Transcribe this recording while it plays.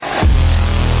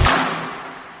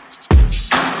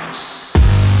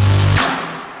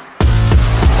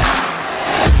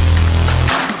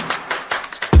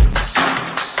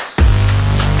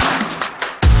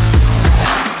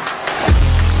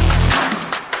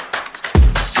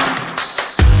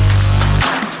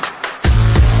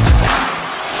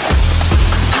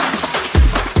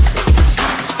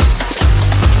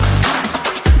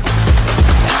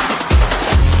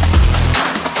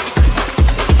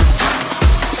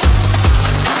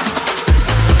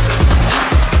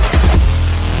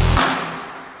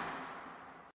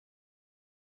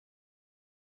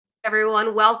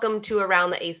everyone. Welcome to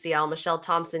Around the ACL. Michelle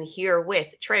Thompson here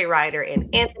with Trey Ryder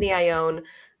and Anthony Ione.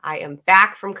 I am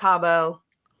back from Cabo.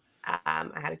 I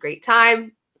had a great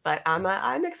time, but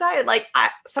I'm excited. Like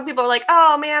some people are like,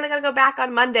 "Oh man, I gotta go back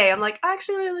on Monday." I'm like, I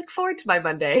actually really look forward to my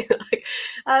Monday.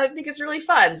 I think it's really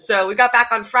fun. So we got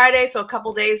back on Friday, so a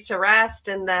couple days to rest,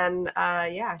 and then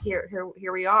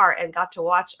here we are, and got to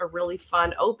watch a really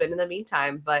fun Open in the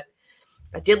meantime. But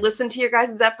I did listen to your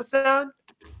guys' episode.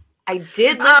 I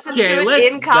did listen to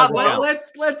it in Cabo.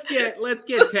 Let's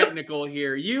get technical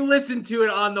here. You listened to it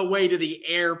on the way to the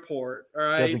airport, all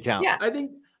right? Doesn't count. Yeah.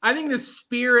 I think the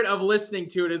spirit of listening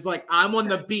to it is like, I'm on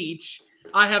the beach,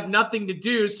 I have nothing to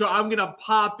do, so I'm gonna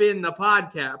pop in the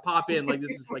podcast. Pop in like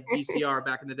this is like VCR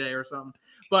back in the day or something.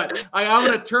 But I'm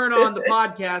gonna turn on the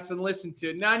podcast and listen to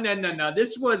it. No.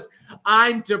 This was,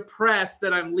 I'm depressed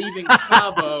that I'm leaving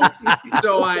Cabo,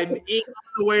 so I'm on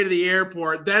the way to the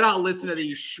airport. Then I'll listen to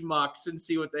these schmucks and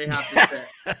see what they have to say.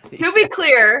 To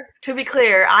be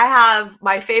clear, I have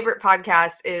my favorite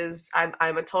podcast is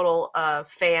I'm a total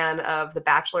fan of the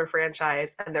Bachelor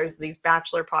franchise, and there's these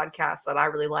Bachelor podcasts that I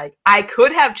really like. I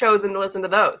could have chosen to listen to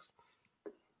those.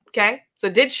 Okay, so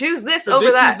did choose this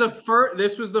over that.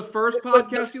 This was the first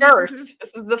podcast.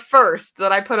 This was the first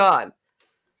that I put on.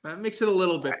 That makes it a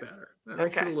little bit better.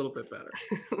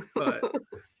 But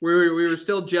we were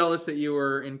still jealous that you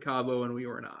were in Cabo and we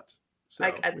were not. So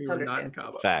we were not in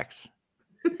Cabo. Facts.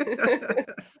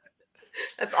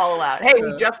 That's all allowed. Hey,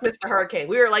 we just missed the hurricane.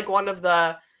 We were like one of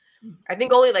the, I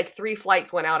think only like 3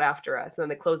 flights went out after us, and then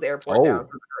they closed the airport down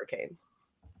for the hurricane.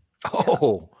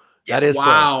 That is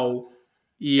wow. Good.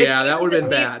 Yeah, that would have been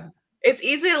bad. It's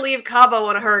easy to leave Cabo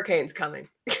when a hurricane's coming.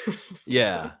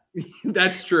 Yeah.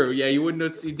 That's true. Yeah, you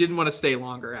didn't want to stay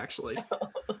longer, actually.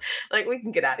 Like, we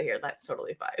can get out of here. That's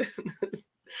totally fine.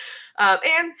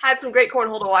 And had some great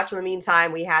cornhole to watch in the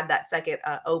meantime. We had that second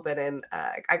Open, and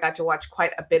I got to watch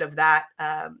quite a bit of that.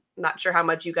 Not sure how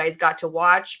much you guys got to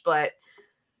watch, but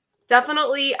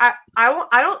definitely, I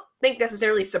don't think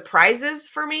necessarily surprises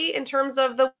for me in terms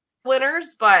of the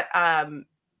winners, but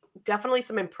definitely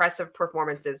some impressive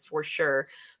performances for sure.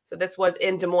 So this was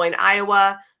in Des Moines,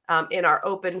 Iowa. In our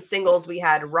Open singles, we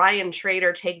had Ryan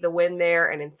Trader take the win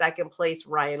there, and in second place,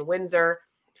 Ryan Windsor.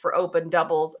 For Open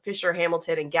doubles, Fisher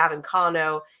Hamilton and Gavin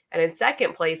Cano. And in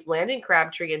second place, Landon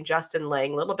Crabtree and Justin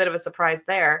Lang. A little bit of a surprise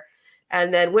there.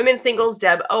 And then women's singles,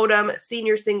 Deb Odom.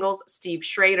 Senior singles, Steve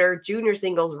Schrader. Junior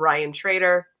singles, Ryan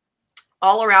Trader.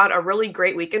 All around a really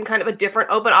great weekend, kind of a different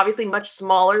Open, obviously much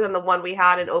smaller than the one we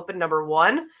had in Open number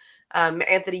 1.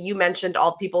 Anthony, you mentioned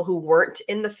all the people who weren't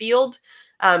in the field,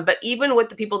 but even with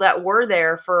the people that were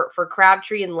there for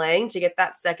Crabtree and Lang to get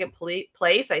that second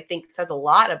place, I think says a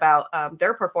lot about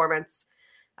their performance.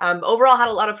 Overall, had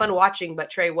a lot of fun watching,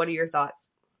 but Trey, what are your thoughts?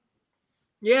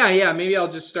 Yeah. Maybe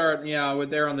I'll just start,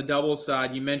 with there on the doubles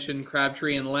side. You mentioned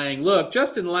Crabtree and Lang. Look,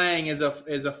 Justin Lang is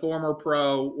a former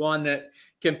pro, one that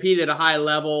competed at a high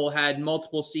level, had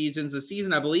multiple seasons. A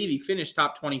season, I believe, he finished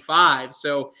top 25.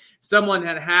 So someone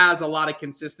that has a lot of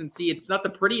consistency. It's not the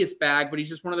prettiest bag, but he's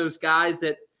just one of those guys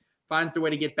that finds the way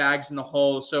to get bags in the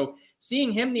hole. So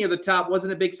seeing him near the top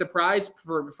wasn't a big surprise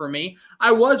for me.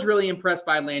 I was really impressed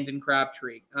by Landon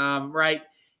Crabtree, right?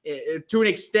 To an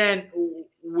extent,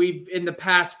 we've in the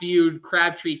past viewed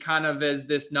Crabtree kind of as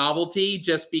this novelty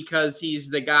just because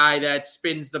he's the guy that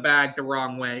spins the bag the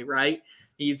wrong way, right?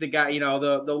 He's the guy,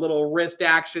 the little wrist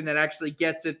action that actually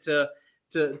gets it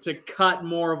to cut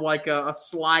more of like a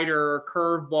slider or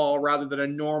curveball rather than a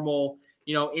normal,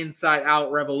 inside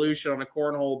out revolution on a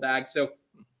cornhole bag. So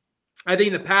I think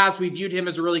in the past we viewed him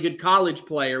as a really good college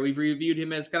player. We've reviewed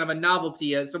him as kind of a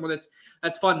novelty, as someone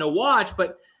that's fun to watch,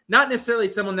 but not necessarily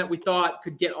someone that we thought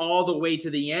could get all the way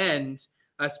to the end,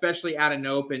 especially at an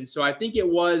Open. So I think it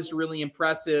was really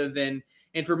impressive. And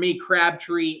for me,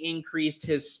 Crabtree increased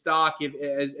his stock,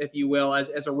 if you will,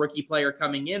 as a rookie player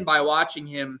coming in by watching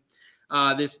him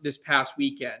this past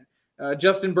weekend.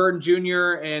 Justin Burton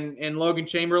Jr. and Logan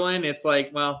Chamberlain, it's like,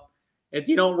 well, if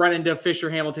you don't run into Fisher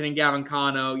Hamilton and Gavin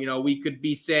Cano, we could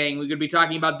be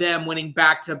talking about them winning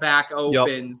back-to-back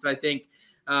Opens. Yep. I think,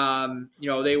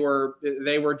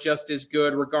 they were just as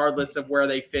good regardless of where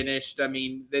they finished. I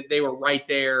mean, they were right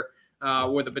there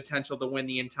with the potential to win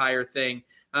the entire thing.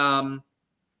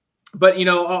 But,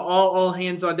 all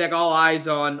hands on deck, all eyes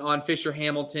on Fisher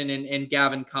Hamilton and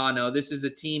Gavin Cano. This is a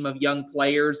team of young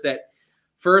players that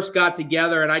first got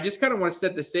together, and I just kind of want to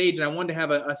set the stage, and I wanted to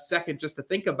have a second just to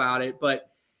think about it. But,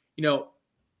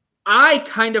 I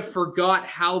kind of forgot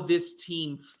how this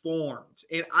team formed,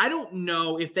 and I don't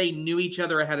know if they knew each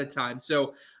other ahead of time.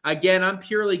 So, again, I'm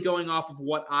purely going off of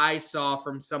what I saw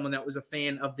from someone that was a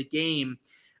fan of the game.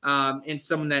 and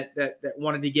someone that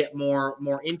wanted to get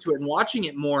more into it and watching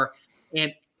it more.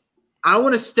 And I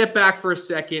want to step back for a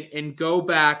second and go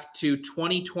back to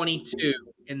 2022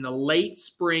 in the late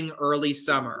spring, early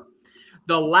summer.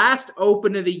 The last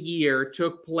Open of the year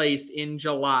took place in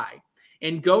July.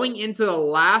 And going into the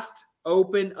last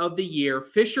Open of the year,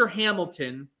 Fisher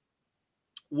Hamilton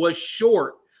was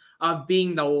short of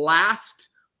being the last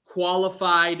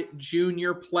qualified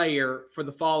junior player for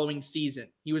the following season.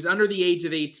 He was under the age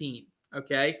of 18,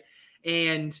 okay?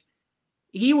 And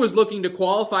he was looking to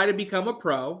qualify to become a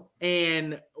pro,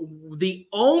 and the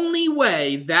only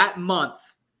way that month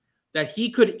that he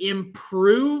could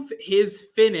improve his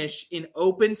finish in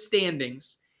Open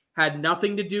standings had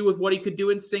nothing to do with what he could do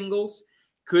in singles,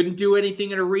 couldn't do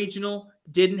anything in a regional,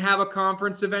 didn't have a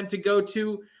conference event to go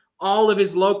to. All of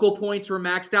his local points were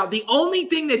maxed out. The only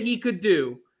thing that he could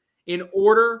do in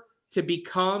order to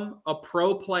become a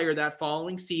pro player that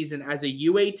following season as a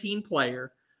U18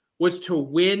 player was to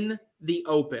win the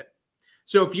Open.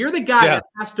 So if you're the guy that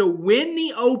has to win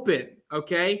the Open,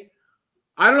 okay,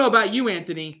 I don't know about you,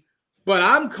 Anthony, but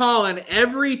I'm calling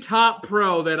every top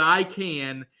pro that I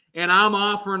can, and I'm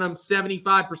offering them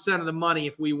 75% of the money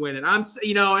if we win it. I'm,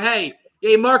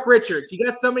 hey, Mark Richards, you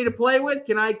got somebody to play with?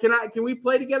 Can we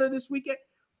play together this weekend?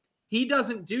 He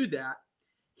doesn't do that.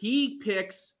 He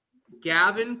picks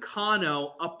Gavin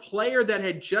Cano, a player that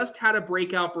had just had a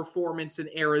breakout performance in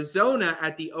Arizona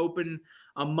at the Open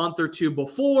a month or two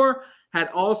before, had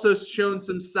also shown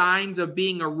some signs of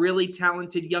being a really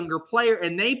talented younger player,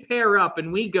 and they pair up,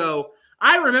 and we go,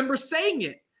 I remember saying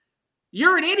it.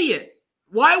 You're an idiot.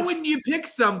 Why wouldn't you pick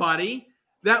somebody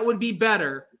that would be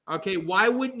better? Okay, why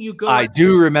wouldn't you go? I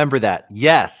do remember that.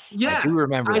 Yes, yeah, I do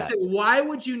remember that. I said, why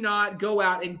would you not go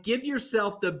out and give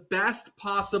yourself the best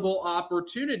possible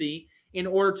opportunity in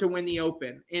order to win the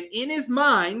Open? And in his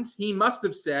mind, he must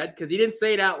have said, because he didn't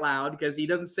say it out loud, because he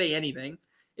doesn't say anything,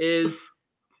 is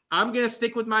I'm going to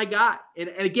stick with my guy. And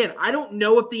again, I don't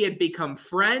know if they had become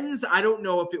friends. I don't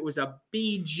know if it was a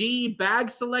BG bag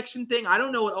selection thing. I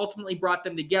don't know what ultimately brought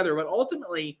them together. But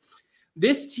ultimately,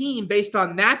 this team, based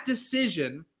on that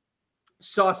decision,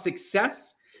 saw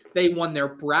success. They won their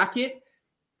bracket.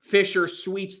 Fisher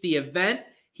sweeps the event.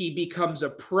 He becomes a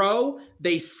pro.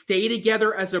 They stay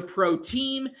together as a pro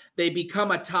team. They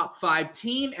become a top 5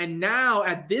 team. And now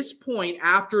at this point,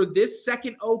 after this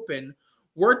second Open,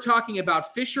 we're talking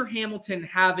about Fisher Hamilton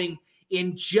having,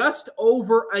 in just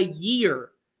over a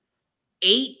year,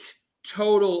 8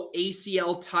 total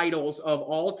ACL titles of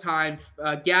all time.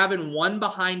 Gavin, one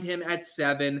behind him at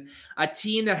 7. A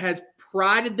team that has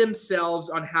prided themselves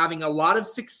on having a lot of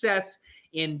success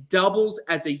in doubles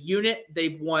as a unit.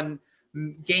 They've won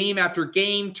game after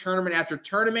game, tournament after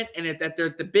tournament, and at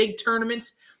the big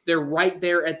tournaments, they're right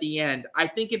there at the end. I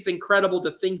think it's incredible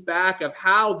to think back of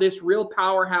how this real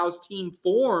powerhouse team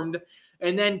formed,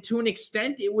 and then to an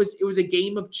extent, it was a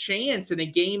game of chance and a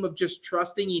game of just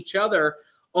trusting each other.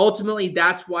 Ultimately,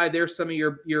 that's why they're some of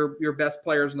your best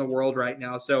players in the world right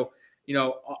now. So,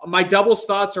 my doubles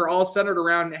thoughts are all centered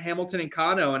around Hamilton and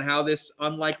Cano and how this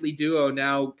unlikely duo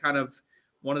now kind of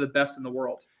one of the best in the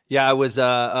world. Yeah, I was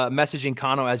messaging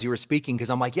Cano as you were speaking because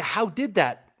I'm like, yeah, how did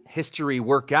that history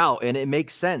work out? And it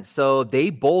makes sense. So they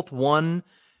both won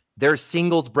their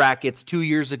singles brackets 2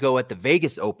 years ago at the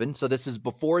Vegas Open. So this is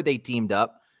before they teamed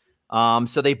up.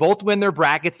 So they both win their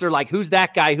brackets. They're like, who's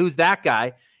that guy? Who's that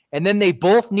guy? And then they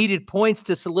both needed points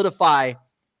to solidify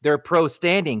their pro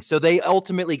standing. So they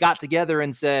ultimately got together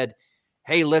and said,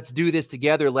 hey, let's do this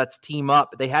together. Let's team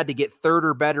up. They had to get third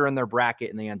or better in their bracket,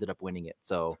 and they ended up winning it.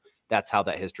 So that's how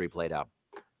that history played out.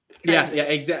 Yeah,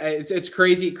 exactly. It's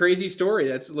crazy story.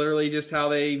 That's literally just how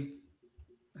they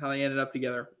ended up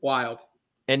together. Wild.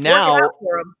 And now,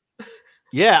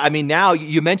 yeah, I mean, now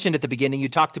you mentioned at the beginning, you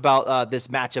talked about this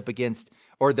matchup against,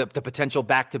 or the potential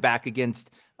back-to-back against,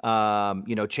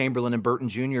 Chamberlain and Burton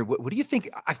Jr. What do you think?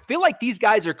 I feel like these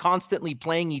guys are constantly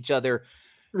playing each other.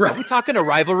 Right. Are we talking a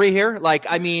rivalry here? Like,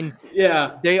 I mean,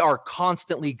 yeah, they are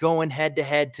constantly going head to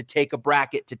head to take a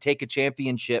bracket, to take a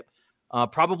championship.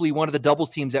 Probably one of the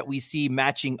doubles teams that we see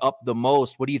matching up the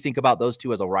most. What do you think about those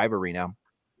two as a rivalry now?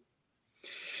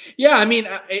 Yeah, I mean,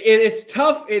 it's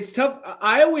tough. It's tough.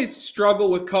 I always struggle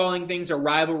with calling things a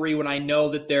rivalry when I know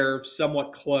that they're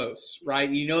somewhat close, right?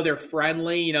 They're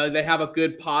friendly. They have a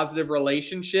good positive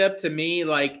relationship. To me,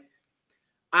 like,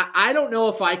 I don't know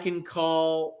if I can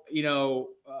call,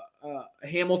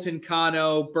 Hamilton,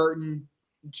 Cano, Burton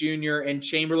Jr., and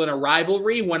Chamberlain a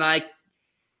rivalry when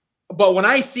But when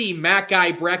I see Matt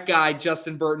Guy, Brett Guy,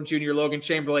 Justin Burton Jr., Logan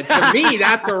Chamberlain, to me,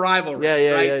 that's a rivalry.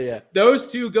 Yeah.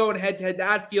 Those two going head to head,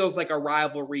 that feels like a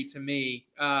rivalry to me.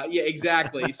 Yeah,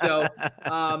 exactly. So,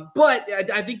 but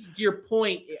I think to your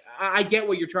point, I get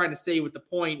what you're trying to say with the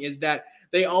point is that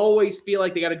they always feel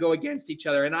like they got to go against each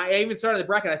other. And I even started the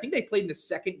bracket. I think they played in the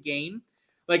second game.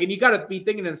 And you got to be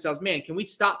thinking to themselves, man, can we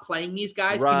stop playing these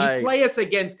guys? Right. Can you play us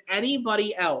against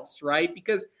anybody else, right?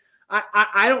 Because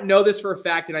I don't know this for a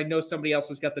fact, and I know somebody else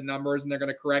has got the numbers, and they're going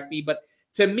to correct me. But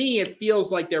to me, it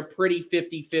feels like they're pretty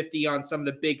 50-50 on some of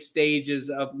the big stages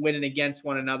of winning against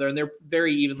one another, and they're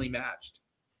very evenly matched.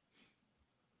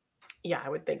 Yeah, I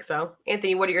would think so.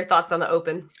 Anthony, what are your thoughts on the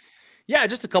Open? Yeah,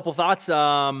 just a couple thoughts.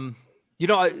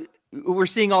 We're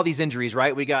seeing all these injuries,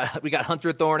 right? We got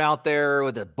Hunter Thorne out there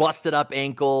with a busted up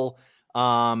ankle.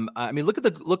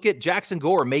 Look at Jackson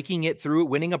Gore making it through,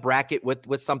 winning a bracket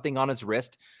with something on his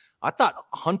wrist. I thought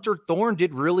Hunter Thorne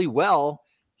did really well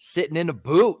sitting in a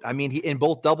boot. I mean, he in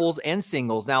both doubles and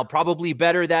singles. Now, probably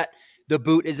better that the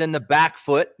boot is in the back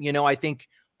foot. I think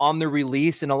on the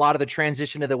release and a lot of the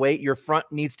transition of the weight, your front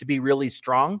needs to be really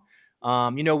strong.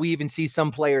 We even see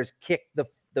some players kick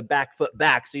the back foot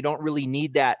back, so you don't really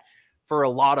need that for a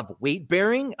lot of weight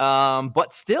bearing.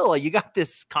 But still, you got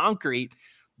this concrete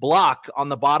block on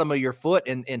the bottom of your foot,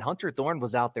 and Hunter Thorne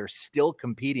was out there still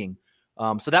competing.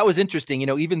 So that was interesting.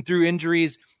 Even through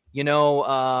injuries,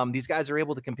 these guys are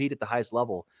able to compete at the highest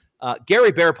level.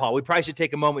 Gary Bearpaw, we probably should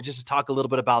take a moment just to talk a little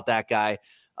bit about that guy.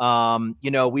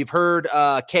 We've heard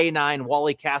K9,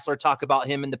 Wally Castler, talk about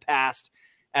him in the past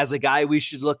as a guy we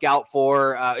should look out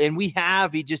for. And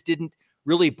he just didn't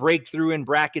really break through in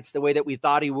brackets the way that we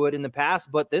thought he would in the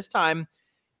past. But this time,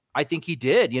 I think he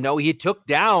did. He took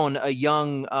down a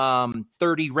young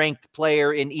 30 ranked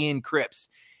player in Ian Cripps.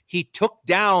 He took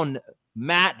down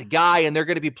Matt Guy, and they're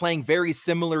going to be playing very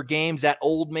similar games, that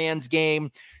old man's game,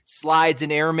 slides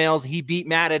and airmails. He beat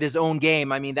Matt at his own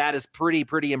game. I mean, that is pretty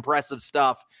impressive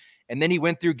stuff. And then he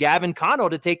went through Gavin Cano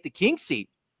to take the king seat.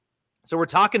 So we're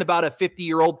talking about a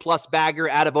 50-year-old plus bagger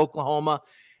out of Oklahoma.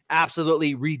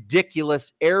 Absolutely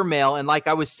ridiculous airmail. And like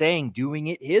I was saying, doing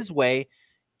it his way,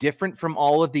 different from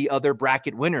all of the other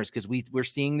bracket winners, because we're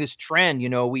seeing this trend.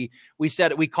 We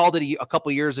said it, we called it a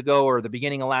couple years ago or the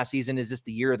beginning of last season. Is this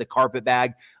the year of the carpet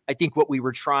bag? I think what we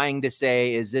were trying to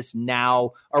say is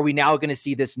are we now going to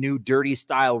see this new dirty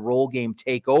style roll game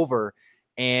take over?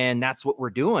 And that's what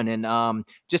we're doing. And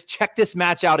just check this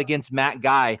match out against Matt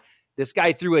Guy. This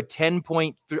guy threw a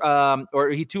 10-point, through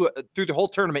the whole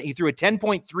tournament, he threw a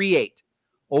 10.38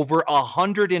 over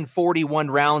 141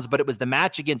 rounds, but it was the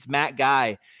match against Matt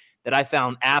Guy that I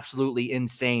found absolutely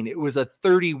insane. It was a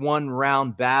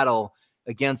 31-round battle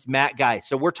against Matt Guy.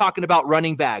 So we're talking about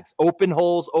running bags, open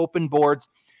holes, open boards.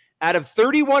 Out of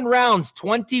 31 rounds,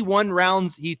 21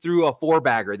 rounds he threw a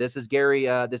four-bagger. This is Gary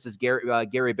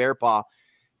Bearpaw.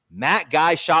 Matt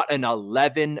Guy shot an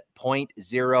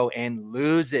 11.0 and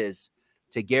loses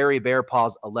to Gary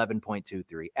Bearpaw's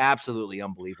 11.23. Absolutely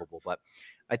unbelievable. But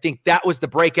I think that was the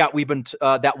breakout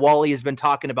that Wally has been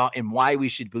talking about, and why we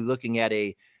should be looking at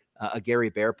a Gary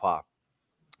Bearpaw.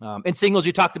 In singles,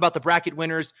 you talked about the bracket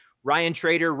winners: Ryan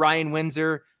Trader, Ryan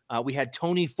Windsor. We had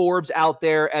Tony Forbes out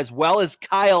there, as well as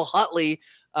Kyle Hutley,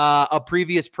 a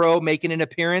previous pro, making an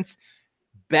appearance.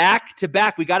 Back to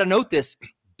back, we got to note this: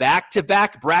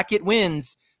 back-to-back bracket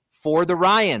wins for the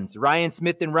Ryans. Ryan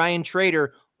Smith and Ryan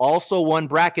Trader also won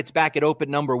brackets back at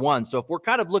Open number 1. So if we're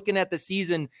kind of looking at the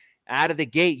season out of the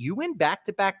gate, you win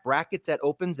back-to-back brackets at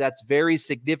Opens, that's very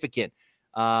significant.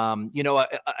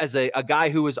 As a guy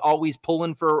who was always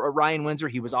pulling for Ryan Windsor,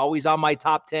 he was always on my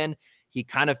top 10. He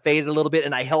kind of faded a little bit,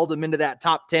 and I held him into that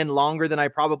top 10 longer than I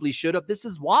probably should have. This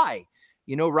is why.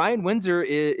 Ryan Windsor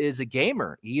is a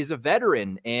gamer. He is a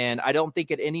veteran, and I don't think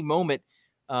at any moment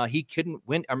he couldn't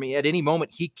win. I mean, at any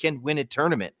moment he can win a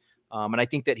tournament. And I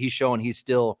think that he's showing he's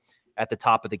still at the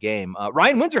top of the game.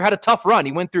 Ryan Windsor had a tough run.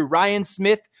 He went through Ryan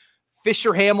Smith,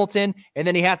 Fisher Hamilton, and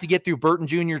then he had to get through Burton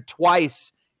Jr.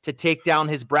 twice to take down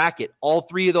his bracket. All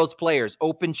three of those players,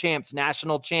 Open champs,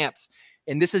 national champs.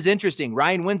 And this is interesting.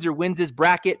 Ryan Windsor wins his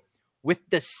bracket with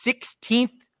the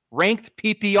 16th ranked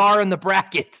PPR in the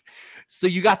bracket. So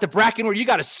you got the bracket where you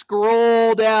got to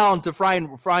scroll down to find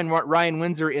Ryan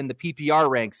Windsor in the PPR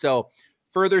rank. So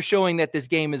further showing that this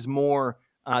game is more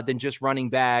than just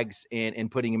running bags and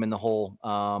putting him in the hole.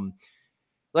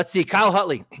 Let's see. Kyle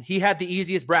Hutley, he had the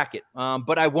easiest bracket,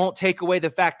 but I won't take away the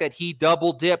fact that he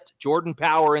double dipped Jordan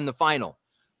Power in the final.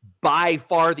 By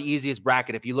far the easiest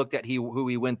bracket. If you looked at who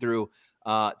he went through,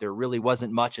 there really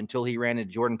wasn't much until he ran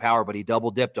into Jordan Power, but he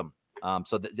double dipped him.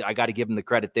 So I got to give him the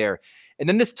credit there. And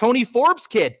then this Tony Forbes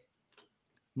kid,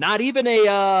 Not even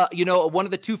a one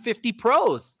of the 250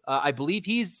 pros. I believe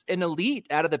he's an elite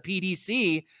out of the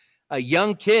PDC. A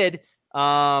young kid.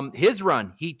 His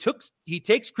run, he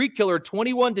takes Creek Killer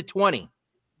 21-20.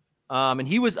 And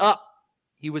he was up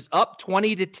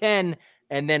 20-10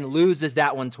 and then loses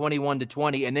that one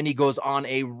 21-20. And then he goes on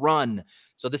a run.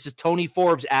 So this is Tony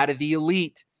Forbes out of the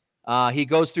elite. He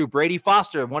goes through Brady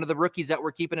Foster, one of the rookies that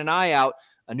we're keeping an eye out,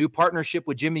 a new partnership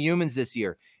with Jimmy Humans this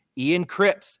year. Ian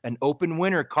Cripps, an open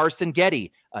winner, Carson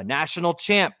Getty, a national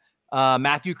champ,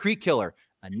 Matthew Creek Killer,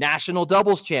 a national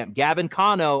doubles champ, Gavin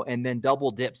Cano, and then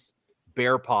double dips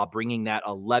Bear Paw, bringing that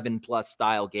 11+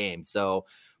 style game. So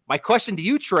my question to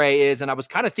you, Trey, is, and I was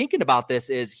kind of thinking about this,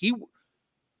 is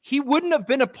he wouldn't have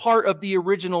been a part of the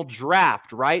original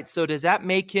draft, right? So does that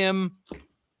make him,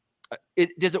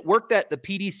 does it work that the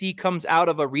PDC comes out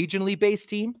of a regionally based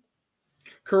team?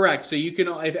 Correct. So you can,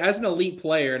 as an elite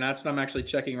player, and that's what I'm actually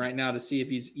checking right now to see if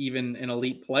he's even an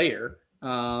elite player.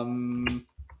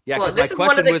 Yeah, because my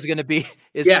question was going to be,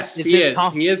 he is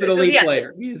an elite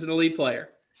player. He is an elite player.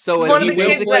 So one of the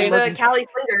kids that the Cali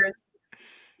Slingers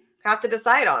have to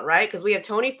decide on, right? Because we have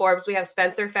Tony Forbes, we have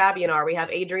Spencer Fabianar, we have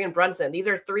Adrian Brunson. These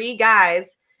are 3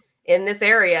 guys in this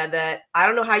area that I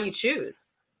don't know how you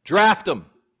choose. Draft them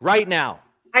right now.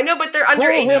 I know, but they're under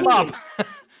 18.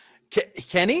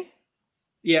 Kenny?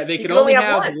 Yeah, they can only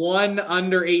have one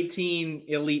under 18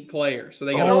 elite player. So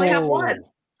they can only have one.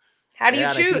 How do you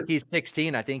choose? I think he's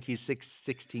 16. I think he's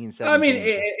 16, 17. I mean,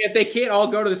 if they can't all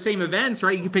go to the same events,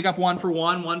 right? You can pick up one for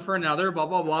for another, blah,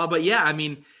 blah, blah. But yeah, I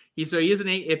mean,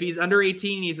 if he's under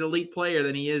 18, he's an elite player,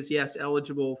 then he is, yes,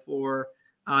 eligible for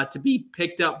to be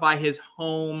picked up by his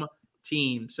home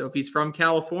team. So if he's from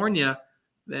California,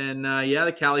 then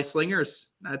the Cali Slingers.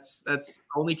 That's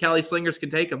only Cali Slingers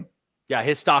can take him. Yeah,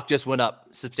 his stock just went up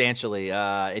substantially.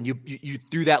 And you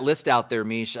threw that list out there,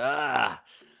 Meesh.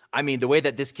 I mean, the way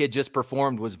that this kid just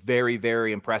performed was very,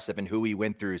 very impressive, and who he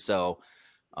went through. So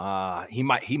he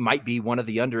might be one of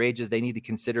the underages they need to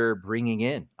consider bringing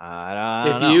in.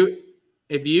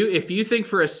 If you think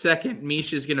for a second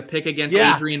Meesh is going to pick against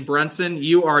Adrian Brunson,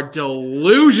 you are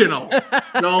delusional.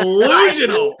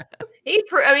 Delusional.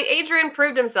 Adrian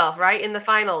proved himself right in the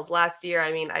finals last year.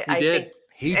 I mean, I think.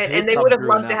 And they would have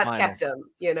loved to have kept him,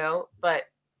 but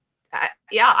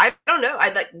I don't know.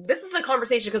 This is a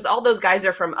conversation because all those guys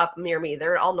are from up near me.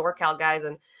 They're all NorCal guys.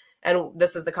 And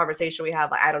this is the conversation we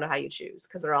have. I don't know how you choose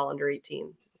because they're all under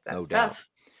 18. That's tough.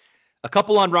 A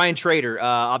couple on Ryan Trader.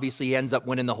 Obviously he ends up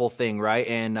winning the whole thing. Right.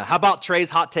 And how about Trey's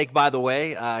hot take, by the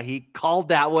way? He called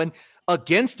that one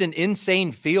against an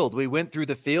insane field. We went through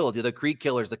the field, the Creek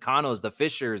Killers, the Canos, the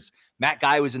Fishers, Matt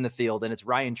Guy was in the field, and it's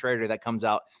Ryan Trader that comes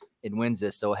out and wins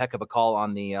this. So a heck of a call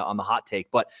on the hot take.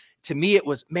 But to me, it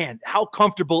was, man, how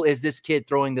comfortable is this kid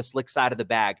throwing the slick side of the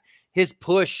bag? His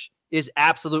push is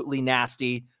absolutely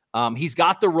nasty. He's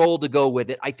got the roll to go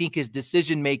with it. I think his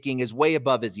decision-making is way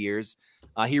above his years.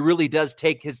 He really does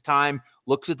take his time,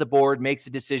 looks at the board, makes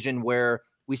a decision where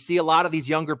we see a lot of these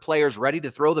younger players ready to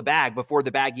throw the bag before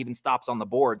the bag even stops on the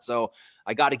board. So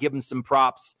I got to give him some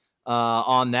props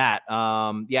on that.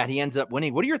 He ends up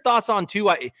winning. What are your thoughts on,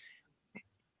 too?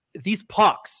 These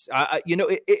pucks,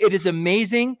 it is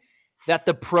amazing that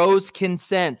the pros can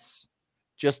sense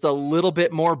just a little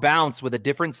bit more bounce with a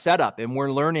different setup. And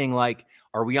we're learning,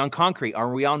 are we on concrete?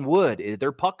 Are we on wood? Is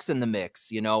there pucks in the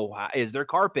mix? Is there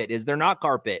carpet? Is there not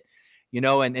carpet?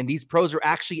 And these pros are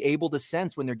actually able to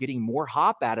sense when they're getting more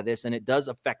hop out of this. And it does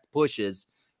affect pushes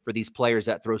for these players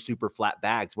that throw super flat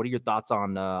bags. What are your thoughts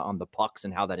on the pucks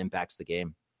and how that impacts the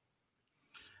game?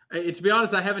 To be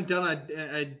honest, I haven't done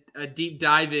a deep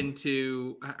dive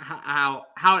into how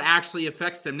it actually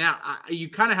affects them. Now, you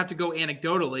kind of have to go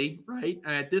anecdotally, right,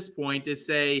 at this point to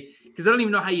say, because I don't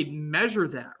even know how you'd measure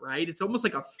that, right? It's almost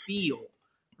like a feel,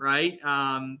 right?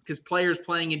 Because players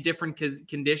playing in different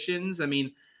conditions. I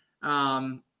mean,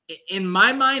 in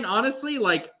my mind, honestly,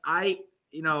 I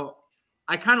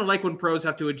kind of like when pros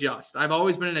have to adjust. I've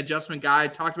always been an adjustment guy. I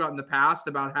talked about in the past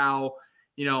about how,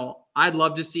 I'd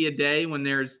love to see a day when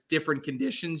there's different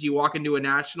conditions. You walk into a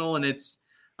national and it's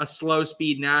a slow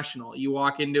speed national. You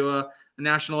walk into a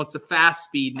national, it's a fast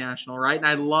speed national, right? And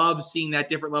I love seeing that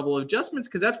different level of adjustments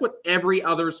because that's what every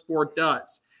other sport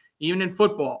does. Even in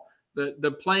football,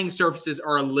 the playing surfaces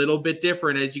are a little bit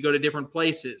different as you go to different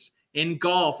places. In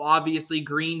golf, obviously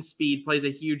green speed plays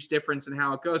a huge difference in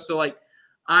how it goes. So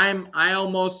I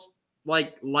almost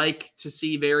like to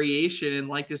see variation and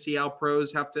like to see how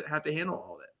pros have to handle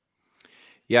all of it.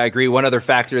 Yeah, I agree. One other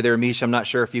factor there, Meesh, I'm not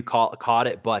sure if you caught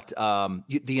it, but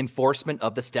the enforcement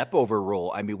of the step over rule.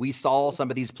 I mean, we saw some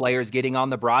of these players getting on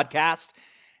the broadcast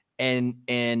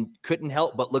and couldn't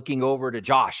help but looking over to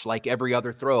Josh like every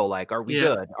other throw, like, are we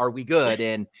good? Are we good?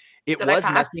 And it was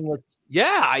messing with,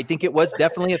 I think it was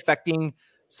definitely affecting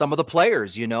some of the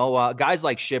players, guys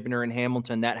like Shibner and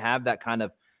Hamilton that have that kind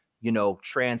of,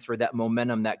 transfer, that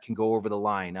momentum that can go over the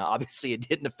line. Obviously, it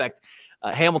didn't affect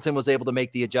Hamilton was able to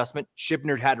make the adjustment.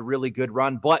 Shibner had a really good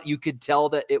run, but you could tell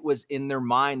that it was in their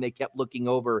mind. They kept looking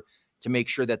over to make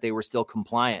sure that they were still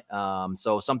compliant.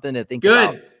 So something to think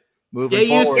about moving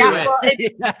forward. Well,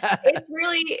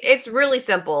 it's really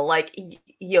simple. Like,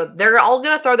 they're all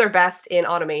going to throw their best in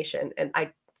automation. And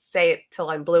I say it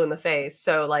till I'm blue in the face.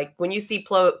 So like when you see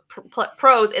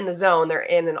pros in the zone, they're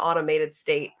in an automated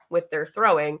state with their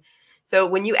throwing. So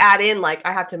when you add in, like,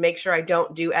 I have to make sure I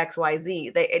don't do X, Y,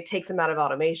 Z, it takes them out of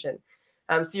automation.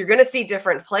 So you're going to see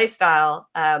different play style.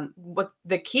 What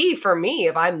the key for me,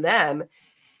 if I'm them,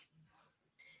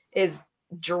 is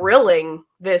drilling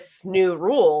this new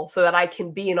rule so that I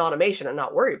can be in automation and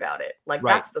not worry about it. Like,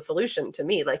 that's the solution to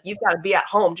me. Like, you've got to be at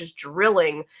home just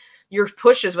drilling your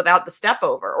pushes without the step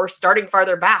over or starting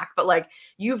farther back. But like,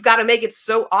 you've got to make it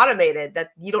so automated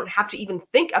that you don't have to even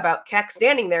think about Keck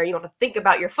standing there. You don't have to think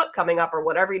about your foot coming up or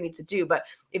whatever you need to do. But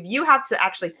if you have to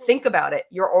actually think about it,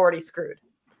 you're already screwed.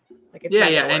 Like, it's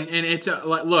and it's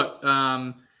look,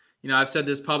 I've said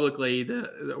this publicly.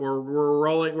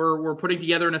 We're putting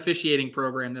together an officiating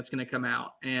program that's going to come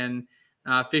out, and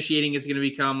officiating is going to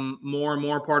become more and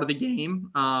more part of the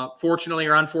game. Fortunately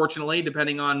or unfortunately,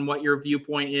 depending on what your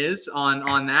viewpoint is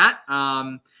on that.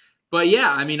 But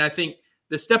yeah, I mean, I think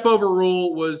the step over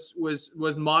rule was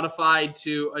modified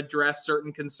to address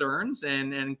certain concerns,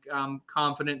 and I'm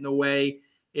confident in the way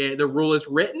the rule is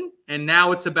written, and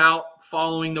now it's about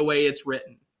following the way it's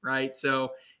written, right?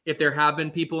 So if there have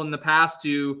been people in the past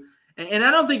who, and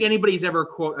I don't think anybody's ever,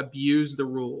 quote, abused the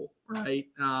rule, right?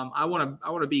 I want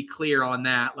to be clear on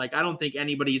that. Like, I don't think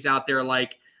anybody's out there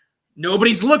like,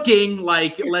 nobody's looking,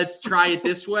 like, let's try it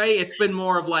this way. It's been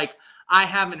more of like, I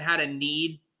haven't had a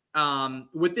need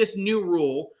with this new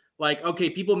rule. Like, okay,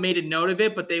 people made a note of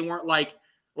it, but they weren't like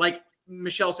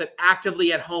Michelle said,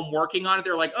 actively at home working on it.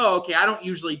 They're like, oh, okay, I don't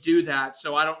usually do that,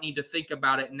 so I don't need to think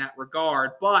about it in that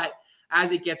regard. But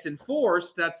as it gets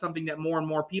enforced, that's something that more and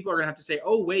more people are going to have to say,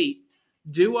 oh, wait,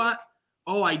 do I?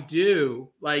 Oh, I do.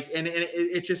 Like, and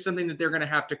it's just something that they're going to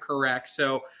have to correct.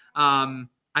 So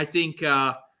I think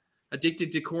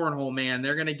addicted to cornhole, man,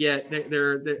 they're going to get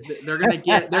they're going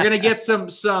to get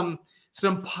some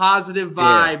positive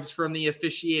vibes from the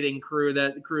officiating crews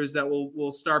that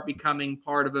will start becoming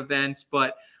part of events.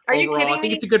 But are overall, you kidding me? I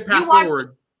think it's a good path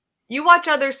forward. You watch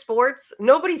other sports,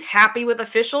 nobody's happy with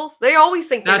officials. They always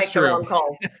think they make the wrong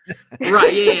calls.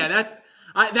 Right. Yeah.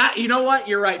 That you know what?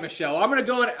 You're right, Michelle. I'm going to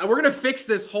go and we're going to fix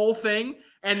this whole thing.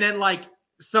 And then like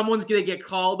someone's going to get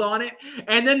called on it.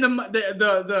 And then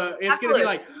it's going to be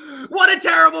like, what a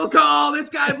terrible call. This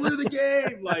guy blew the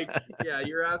game. Like, yeah,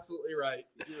 you're absolutely right.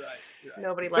 You're right.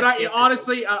 Nobody likes it.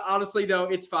 But honestly though,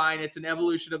 it's fine. It's an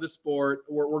evolution of the sport.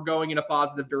 We're going in a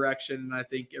positive direction. And I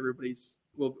think everybody's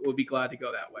will be glad to go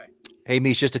that way. Hey,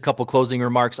 Meesh, just a couple closing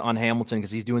remarks on Hamilton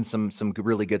because he's doing some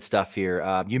really good stuff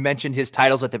here. You mentioned his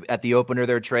titles at the opener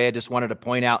there, Trey. I just wanted to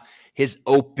point out his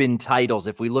open titles.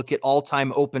 If we look at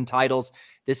all-time open titles,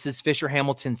 this is Fisher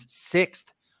Hamilton's 6th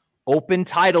open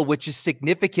title, which is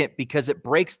significant because it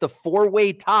breaks the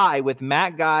 4-way tie with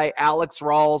Matt Guy, Alex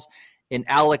Rawls, and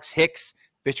Alex Hicks.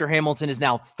 Fisher Hamilton is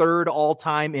now 3rd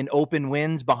all-time in open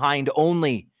wins behind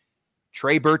only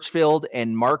Trey Birchfield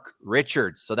and Mark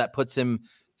Richards. So that puts him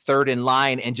 3rd in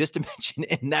line. And just to mention,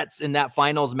 in that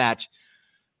finals match,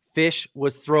 Fish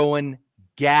was throwing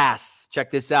gas. Check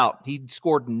this out. He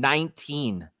scored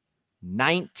 19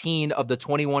 of the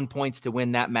 21 points to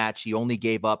win that match. He only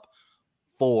gave up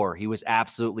 4. He was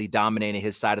absolutely dominating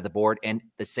his side of the board. And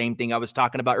the same thing I was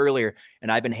talking about earlier, and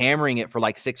I've been hammering it for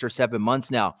like 6 or 7 months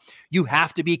now. You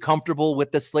have to be comfortable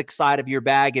with the slick side of your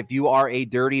bag if you are a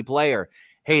dirty player.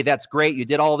 Hey, that's great. You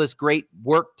did all this great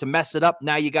work to mess it up.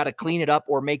 Now you got to clean it up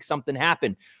or make something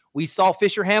happen. We saw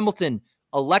Fisher Hamilton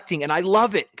electing, and I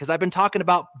love it because I've been talking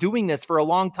about doing this for a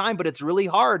long time, but it's really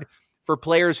hard for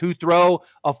players who throw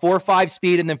a 4-5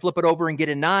 speed and then flip it over and get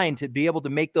a 9 to be able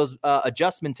to make those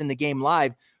adjustments in the game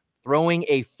live, throwing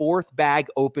a 4th bag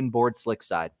open board slick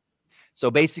side.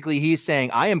 So basically he's saying,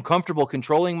 I am comfortable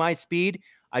controlling my speed.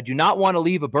 I do not want to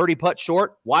leave a birdie putt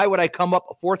short. Why would I come up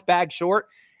a 4th bag short?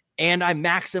 And I'm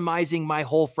maximizing my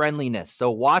whole friendliness. So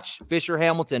watch Fisher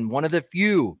Hamilton, one of the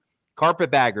few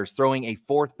carpetbaggers throwing a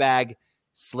 4th bag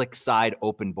slick side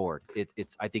open board.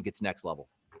 I think it's next level.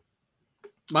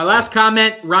 My last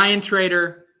comment, Ryan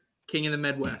Trader, King of the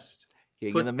Midwest.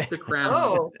 King Put of the the crown.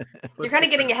 Oh, you're kind of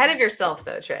getting ahead of yourself,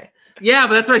 though, Trey. Yeah,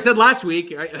 but that's what I said last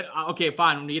week. Okay,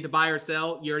 fine. When you get to buy or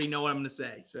sell, you already know what I'm going to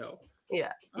say. So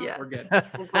Yeah, we're good.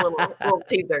 It's a little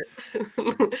teaser.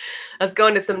 Let's go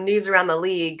into some news around the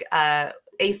league.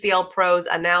 ACL pros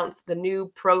announced the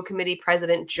new pro committee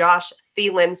president, Josh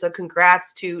Thielen. So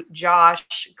congrats to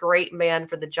Josh. Great man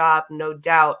for the job, no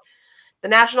doubt. The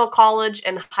National College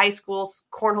and High School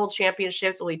Cornhole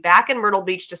Championships will be back in Myrtle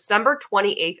Beach December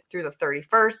 28th through the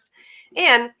 31st.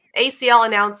 And ACL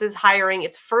announces hiring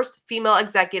its first female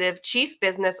executive chief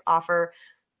business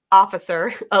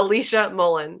officer, Alicia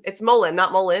Mullen. It's Mullen,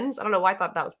 not Mullins. I don't know why I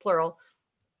thought that was plural.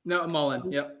 No,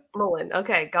 Mullen. Yep. Mullen.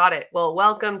 Okay, got it. Well,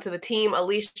 welcome to the team,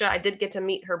 Alicia. I did get to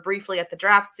meet her briefly at the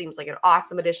draft. Seems like an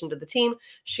awesome addition to the team.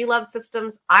 She loves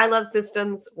systems. I love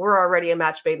systems. We're already a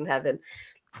match made in heaven.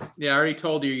 Yeah, I already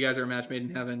told you guys are a match made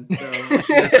in heaven.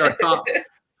 So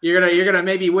you're gonna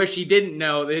maybe wish you didn't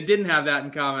know they didn't have that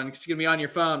in common. It's gonna be on your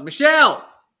phone. Michelle,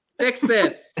 fix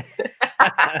this.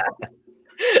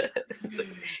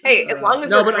 Hey, as long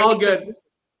as all good.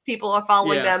 People are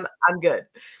following them, I'm good.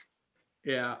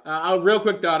 Yeah. Real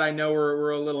quick thought. I know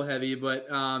we're a little heavy, but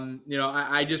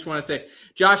I just want to say,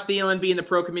 Josh Thielen being the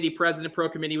pro committee president. Pro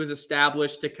committee was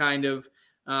established to kind of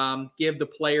give the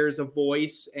players a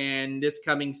voice, and this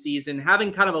coming season,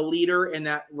 having kind of a leader in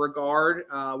that regard,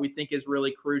 we think is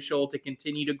really crucial to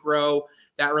continue to grow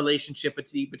that relationship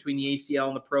between the ACL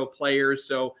and the pro players.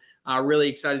 So really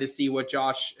excited to see what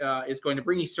Josh is going to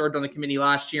bring. He served on the committee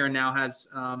last year and now has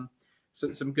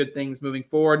some good things moving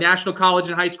forward. National College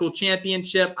and High School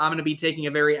Championship. I'm going to be taking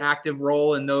a very active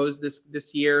role in those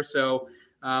this year. So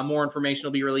more information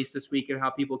will be released this week of how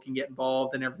people can get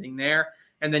involved and everything there.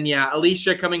 And then,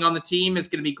 Alicia coming on the team is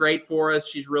going to be great for us.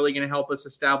 She's really going to help us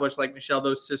establish, like Michelle,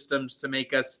 those systems to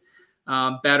make us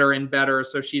better and better.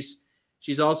 So she's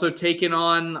also taken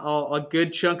on a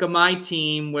good chunk of my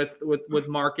team with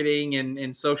marketing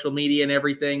and social media and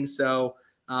everything. So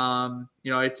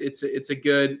it's a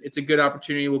good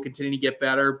opportunity. We'll continue to get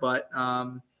better, but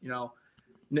no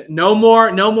more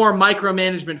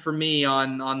micromanagement for me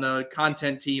on the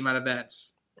content team at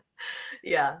events.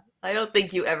 Yeah. I don't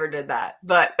think you ever did that,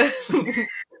 but you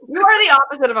are the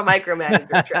opposite of a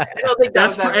micromanager, Trey. I don't think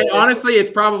that's honestly, it's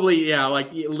probably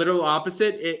like literal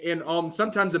opposite in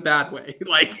sometimes a bad way.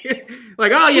 like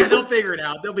oh yeah, they'll figure it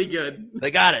out. They'll be good.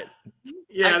 They got it.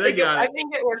 Yeah, they got it. I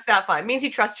think it works out fine. It means you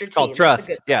trust your team. It's called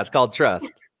trust. Yeah, it's called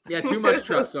trust. Yeah, too much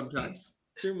trust sometimes.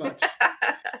 Too much.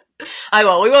 We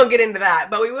won't get into that,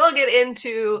 but we will get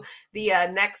into the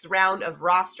next round of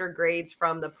roster grades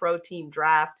from the pro team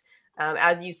draft.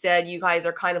 As you said, you guys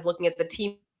are kind of looking at the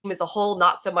team as a whole,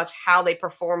 not so much how they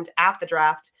performed at the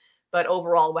draft, but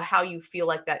overall how you feel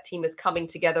like that team is coming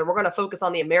together. We're going to focus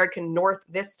on the American North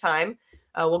this time.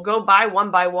 We'll go by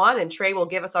one, and Trey will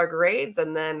give us our grades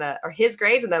and then or his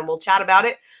grades, and then we'll chat about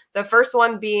it. The first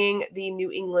one being the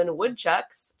New England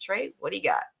Woodchucks. Trey, what do you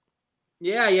got?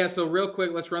 Yeah. So real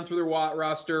quick, let's run through the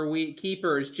roster.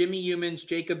 Keepers: Jimmy Humans,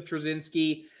 Jacob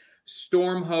Trzynski,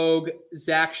 Storm Hogue,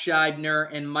 Zach Scheibner,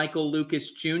 and Michael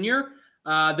Lucas Jr.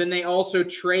 Then they also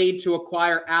trade to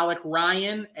acquire Alec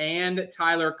Ryan and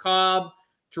Tyler Cobb.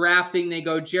 Drafting, they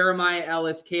go Jeremiah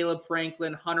Ellis, Caleb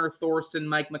Franklin, Hunter Thorson,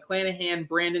 Mike McClanahan,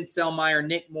 Brandon Selmeyer,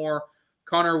 Nick Moore,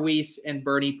 Connor Weiss, and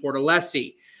Bernie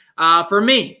Portalessi. For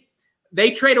me, they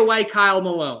trade away Kyle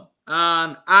Malone.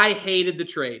 I hated the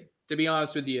trade, to be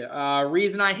honest with you.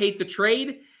 Reason I hate the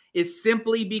trade is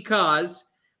simply because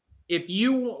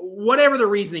whatever the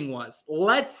reasoning was,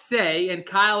 let's say, and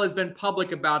Kyle has been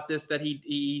public about this, that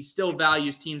he still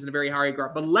values teams in a very high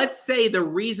regard, but let's say the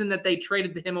reason that they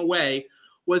traded him away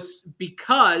was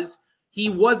because he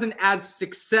wasn't as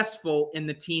successful in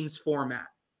the team's format.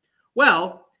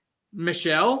 Well,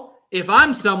 Michelle, if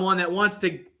I'm someone that wants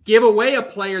to give away a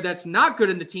player that's not good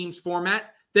in the team's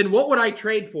format, then what would I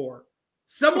trade for?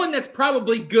 Someone that's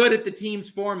probably good at the team's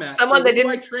format. Someone that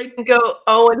didn't go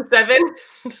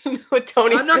 0-7 with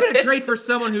Tony I'm not going to trade for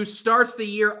someone who starts the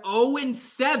year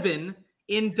 0-7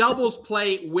 in doubles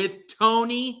play with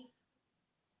Tony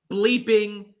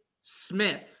bleeping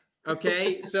Smith.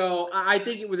 Okay, so I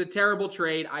think it was a terrible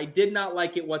trade. I did not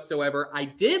like it whatsoever. I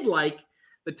did like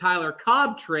the Tyler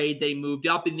Cobb trade. They moved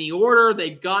up in the order. They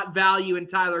got value in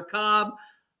Tyler Cobb.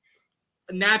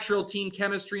 Natural team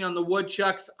chemistry on the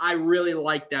Woodchucks. I really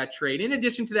like that trade. In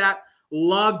addition to that,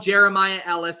 love Jeremiah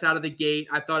Ellis out of the gate.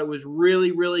 I thought it was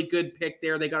really, really good pick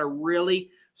there. They got a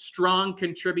really strong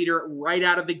contributor right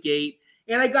out of the gate.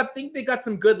 And I think they got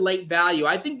some good late value.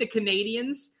 I think the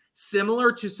Canadians,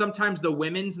 similar to sometimes the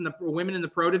women in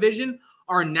the pro division,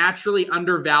 are naturally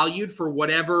undervalued for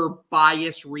whatever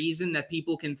bias reason that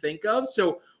people can think of.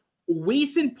 So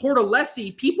Weiss and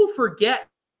Portalesi, people forget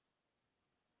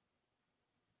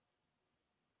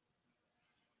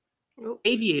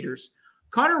Aviators.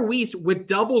 Connor Weiss would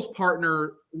doubles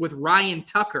partner with Ryan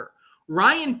Tucker.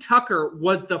 Ryan Tucker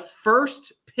was the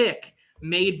first pick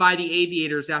made by the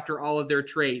Aviators after all of their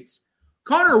trades.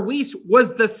 Connor Weiss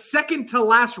was the second to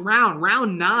last round,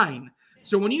 round 9.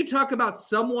 So when you talk about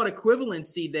somewhat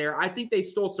equivalency there, I think they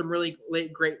stole some really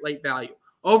great late value.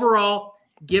 Overall,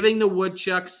 giving the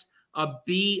Woodchucks a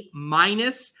B-.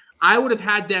 I would have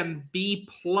had them B+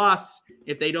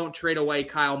 if they don't trade away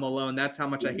Kyle Malone. That's how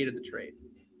much I hated the trade.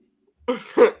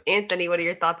 Anthony, what are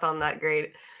your thoughts on that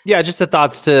grade? Yeah, just the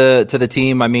thoughts to the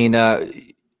team. I mean,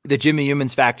 the Jimmy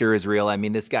Humans factor is real. I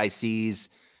mean, this guy sees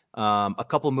a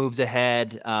couple moves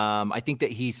ahead. I think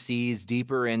that he sees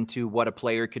deeper into what a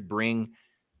player could bring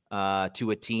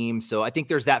to a team. So I think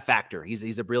there's that factor.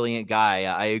 He's a brilliant guy.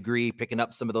 I agree. Picking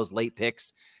up some of those late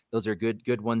picks, those are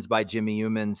good ones by Jimmy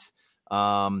Humans.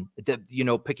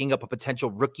 Picking up a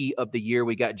potential rookie of the year.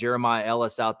 We got Jeremiah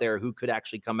Ellis out there who could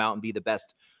actually come out and be the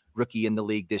best rookie in the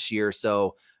league this year.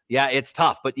 So yeah, it's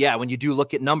tough, but yeah, when you do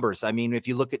look at numbers, I mean, if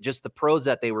you look at just the pros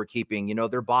that they were keeping,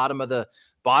 they're bottom of the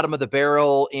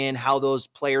barrel in how those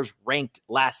players ranked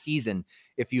last season.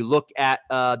 If you look at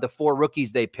the 4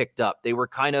 rookies they picked up, they were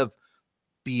kind of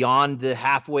beyond the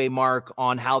halfway mark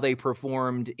on how they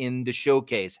performed in the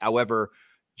showcase. However,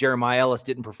 Jeremiah Ellis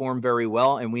didn't perform very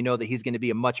well, and we know that he's going to be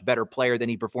a much better player than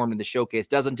he performed in the showcase.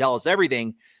 Doesn't tell us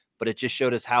everything, but it just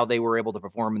showed us how they were able to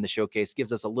perform in the showcase.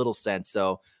 Gives us a little sense.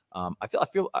 So I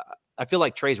feel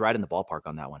like Trey's right in the ballpark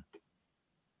on that one.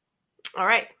 All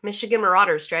right, Michigan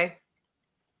Marauders, Trey.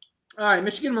 All right,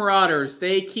 Michigan Marauders.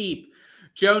 They keep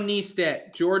Joe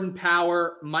Niestedt, Jordan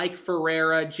Power, Mike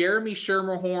Ferreira, Jeremy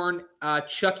Schermerhorn,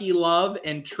 Chucky Love,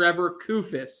 and Trevor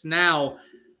Kufis. Now,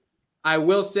 I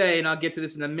will say, and I'll get to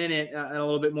this in a minute, a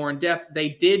little bit more in depth, they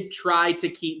did try to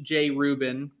keep Jay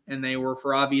Rubin, and they were,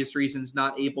 for obvious reasons,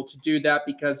 not able to do that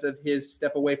because of his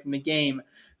step away from the game.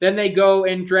 Then they go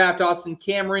and draft Austin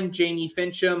Cameron, Jamie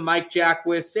Fincham, Mike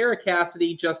Jackwis, Sarah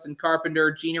Cassidy, Justin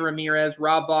Carpenter, Gina Ramirez,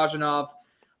 Rob Vajanov,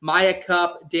 Maya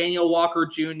Cup, Daniel Walker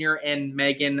Jr., and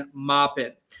Megan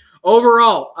Maupin.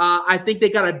 Overall, I think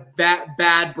they got a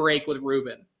bad break with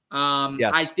Rubin.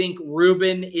 Yes. I think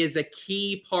Rubin is a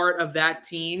key part of that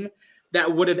team that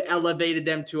would have elevated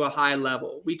them to a high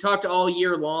level. We talked all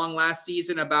year long last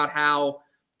season about how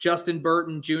Justin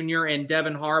Burton Jr. and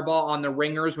Devin Harbaugh on the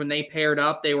Ringers, when they paired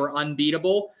up, they were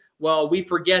unbeatable. Well, we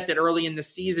forget that early in the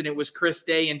season, it was Chris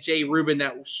Day and Jay Rubin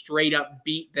that straight up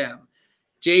beat them.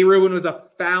 Jay Rubin was a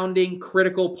founding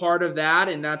critical part of that,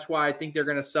 and that's why I think they're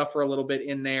going to suffer a little bit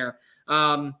in there.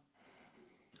 I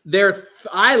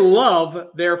love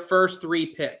their first 3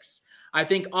 picks. I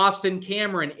think Austin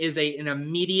Cameron is an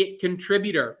immediate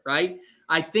contributor, right?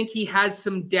 I think he has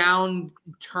some down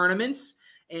tournaments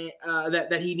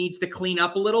that he needs to clean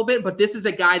up a little bit, but this is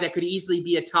a guy that could easily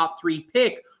be a top 3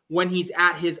 pick when he's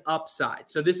at his upside.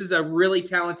 So this is a really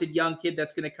talented young kid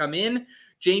that's going to come in.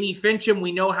 Jamie Fincham,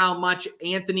 we know how much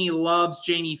Anthony loves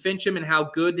Jamie Fincham and how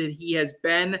good that he has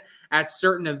been at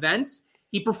certain events.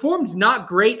 He performed not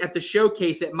great at the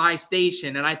showcase at my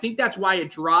station, and I think that's why it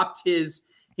dropped his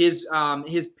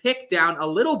pick down a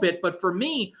little bit. But for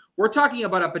me, we're talking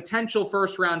about a potential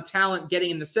first-round talent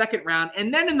getting in the second round.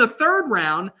 And then in the third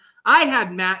round, I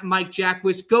had Mike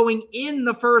Jackwis going in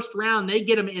the first round. They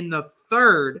get him in the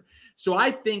third. So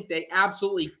I think they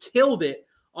absolutely killed it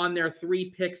on their 3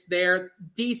 picks there.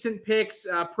 Decent picks,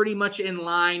 pretty much in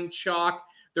line, chalk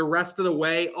the rest of the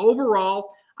way. Overall,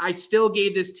 I still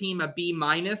gave this team a B-.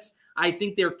 I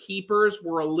think their keepers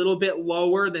were a little bit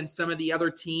lower than some of the other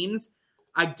teams.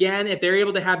 Again, if they're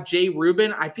able to have Jay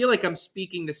Rubin, I feel like I'm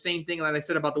speaking the same thing that I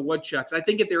said about the Woodchucks. I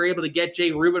think if they're able to get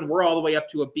Jay Rubin, we're all the way up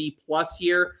to a B+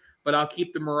 here, but I'll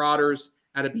keep the Marauders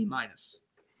at a B-.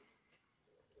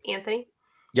 Anthony?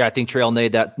 Yeah, I think Trail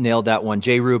nailed that one.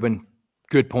 Jay Rubin,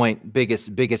 good point.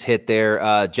 Biggest hit there.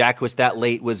 Jackwis that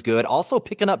late was good. Also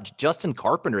picking up Justin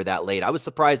Carpenter that late. I was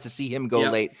surprised to see him go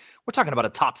late. We're talking about a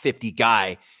top 50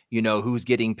 guy, who's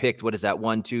getting picked. What is that?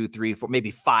 1, 2, 3, 4,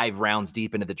 maybe 5 rounds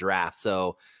deep into the draft.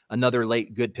 So another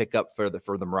late good pickup for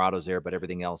the Marauders there. But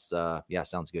everything else,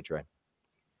 sounds good, Trey.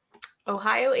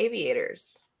 Ohio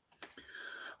Aviators.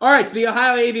 All right, so the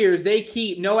Ohio Aviators, they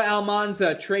keep Noah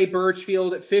Almanza, Trey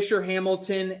Birchfield, Fisher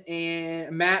Hamilton,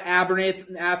 and Matt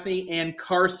Abernathy, and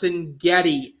Carson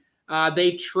Getty.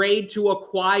 They trade to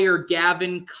acquire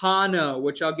Gavin Cano,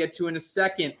 which I'll get to in a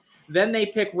second. Then they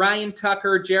pick Ryan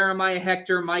Tucker, Jeremiah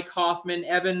Hector, Mike Hoffman,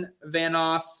 Evan Van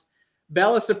Oss,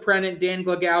 Bella Suprenant, Dan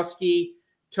Glagowski,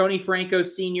 Tony Franco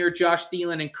Sr., Josh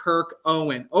Thielen, and Kirk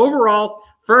Owen. Overall,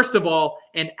 First of all,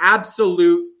 an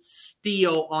absolute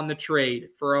steal on the trade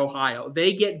for Ohio.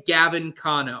 They get Gavin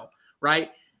Cano, right?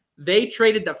 They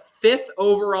traded the 5th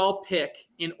overall pick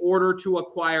in order to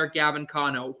acquire Gavin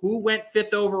Cano. Who went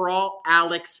 5th overall?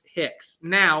 Alex Hicks.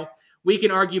 Now, we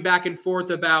can argue back and forth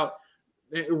about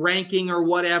ranking or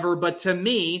whatever, but to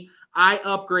me, I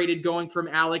upgraded going from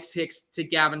Alex Hicks to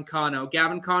Gavin Cano.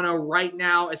 Gavin Cano right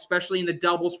now, especially in the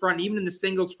doubles front, even in the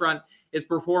singles front, is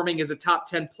performing as a top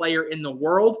 10 player in the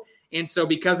world. And so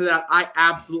because of that, I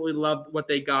absolutely love what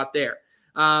they got there.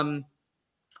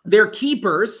 Their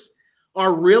keepers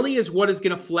are really is what is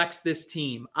going to flex this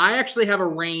team. I actually have a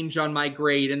range on my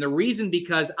grade. And the reason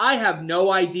because I have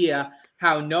no idea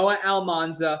how Noah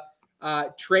Almanza,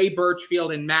 Trey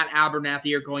Birchfield, and Matt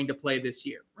Abernathy are going to play this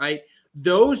year, right?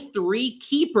 Those 3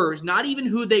 keepers, not even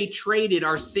who they traded,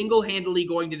 are single-handedly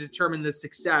going to determine the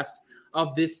success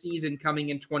of this season coming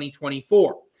in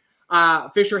 2024.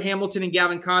 Fisher Hamilton and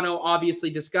Gavin Cano, obviously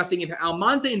discussing if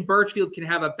Almanza and Birchfield can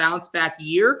have a bounce-back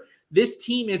year, this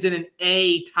team is in an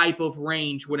A type of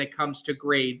range when it comes to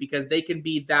grade because they can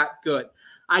be that good.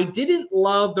 I didn't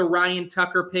love the Ryan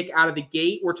Tucker pick out of the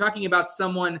gate. We're talking about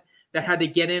someone that had to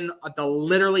get in at the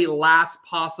literally last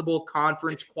possible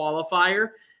conference qualifier.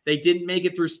 They didn't make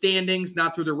it through standings,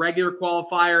 not through the regular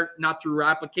qualifier, not through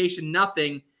application,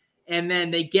 nothing. And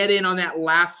then they get in on that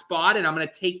last spot, and I'm going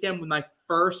to take them with my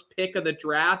first pick of the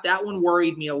draft. That one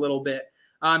worried me a little bit.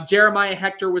 Jeremiah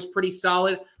Hector was pretty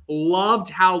solid. Loved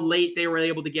how late they were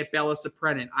able to get Bella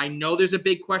Suprenant. I know there's a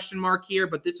big question mark here,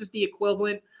 but this is the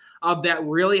equivalent of that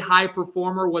really high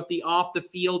performer with the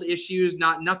off-the-field issues,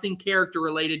 nothing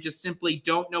character-related, just simply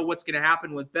don't know what's going to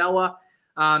happen with Bella.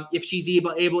 If she's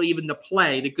able even to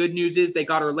play. The good news is they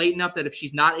got her late enough that if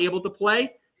she's not able to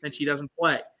play, then she doesn't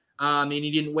play. And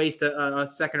he didn't waste a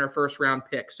second or first round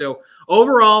pick. So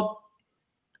overall,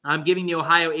 I'm giving the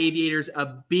Ohio Aviators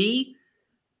a B.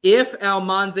 If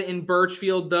Almanza and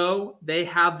Birchfield, though, they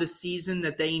have the season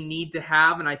that they need to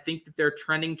have, and I think that they're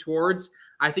trending towards,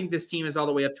 I think this team is all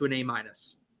the way up to an A-.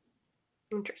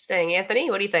 Interesting.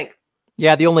 Anthony, what do you think?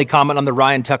 Yeah, the only comment on the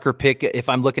Ryan Tucker pick, if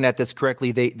I'm looking at this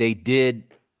correctly, they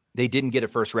didn't get a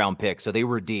first round pick, so they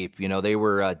were deep. They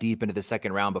were deep into the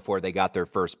second round before they got their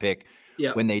first pick.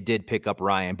 Yep. When they did pick up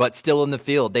Ryan, but still in the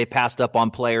field, they passed up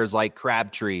on players like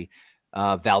Crabtree,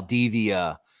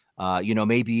 Valdivia,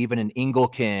 maybe even an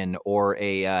Inglekin or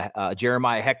a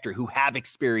Jeremiah Hector who have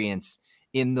experience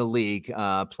in the league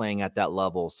playing at that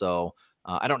level. So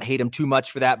I don't hate them too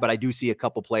much for that, but I do see a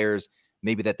couple players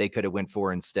maybe that they could have went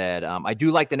for instead. I do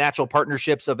like the natural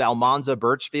partnerships of Almanza,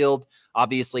 Birchfield,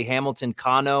 obviously Hamilton,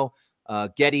 Cano.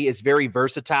 Getty is very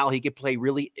versatile. He could play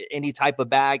really any type of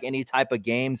bag, any type of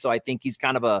game. So I think he's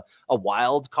kind of a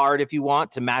wild card, if you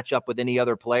want, to match up with any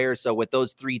other player. So with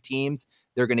those 3 teams,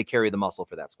 they're going to carry the muscle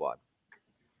for that squad.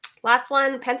 Last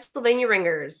one, Pennsylvania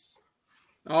Ringers.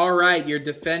 All right, your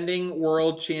defending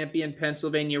world champion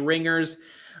Pennsylvania Ringers.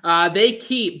 They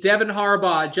keep Devin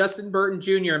Harbaugh, Justin Burton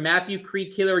Jr., Matthew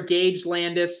Creekiller, Gage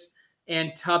Landis,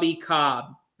 and Tubby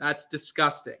Cobb. That's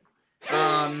disgusting.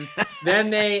 Then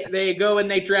they go and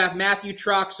they draft Matthew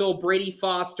Troxell, Brady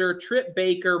Foster, Trip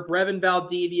Baker, Brevin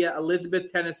Valdivia,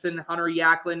 Elizabeth Tennyson, Hunter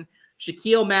Yacklin,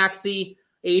 Shaquille Maxey,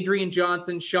 Adrian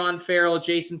Johnson, Sean Farrell,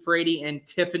 Jason Frady, and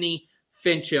Tiffany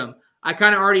Fincham. I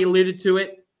kind of already alluded to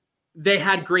it. They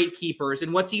had great keepers.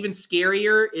 And what's even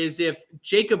scarier is if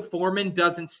Jacob Foreman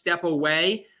doesn't step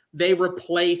away, they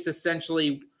replace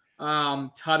essentially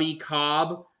Tubby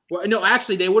Cobb. Well, no,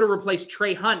 actually, they would have replaced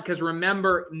Trey Hunt because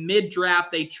remember,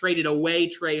 mid-draft, they traded away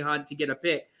Trey Hunt to get a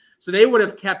pick. So they would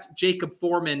have kept Jacob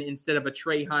Foreman instead of a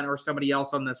Trey Hunt or somebody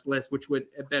else on this list, which would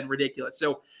have been ridiculous.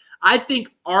 So I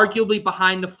think arguably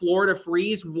behind the Florida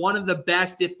Freeze, one of the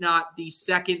best, if not the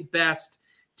second best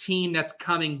team that's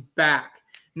coming back.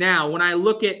 Now, when I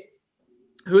look at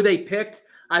who they picked,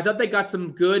 I thought they got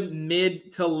some good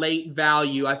mid to late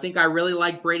value. I think I really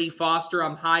like Brady Foster.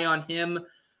 I'm high on him.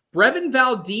 Brevin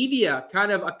Valdivia,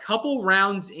 kind of a couple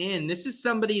rounds in. This is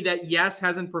somebody that, yes,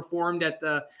 hasn't performed at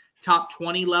the top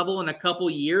 20 level in a couple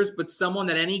years, but someone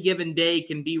that any given day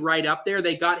can be right up there.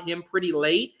 They got him pretty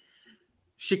late.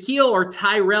 Shaquille or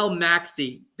Tyrell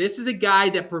Maxey. This is a guy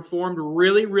that performed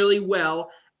really, really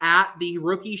well at the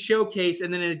rookie showcase.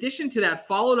 And then in addition to that,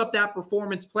 followed up that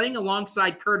performance playing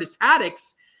alongside Curtis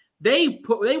Haddix. They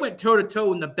went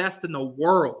toe-to-toe in the best in the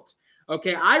world.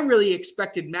 Okay, I really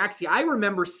expected Maxey. I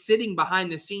remember sitting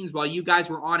behind the scenes while you guys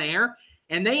were on air,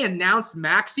 and they announced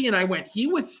Maxey, and I went, he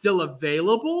was still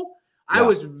available? Yeah. I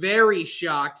was very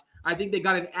shocked. I think they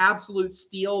got an absolute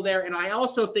steal there. And I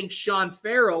also think Sean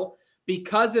Farrell,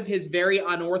 because of his very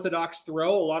unorthodox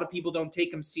throw, a lot of people don't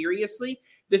take him seriously.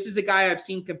 This is a guy I've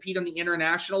seen compete on the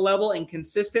international level and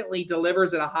consistently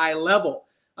delivers at a high level.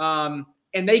 And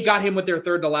they got him with their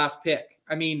third to last pick.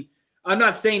 I mean, I'm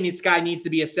not saying this guy needs to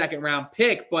be a second round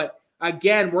pick, but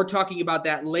again, we're talking about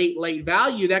that late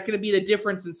value. That could be the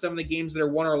difference in some of the games that are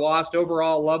won or lost.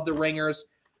 Overall, love the Ringers.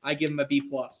 I give him a B+.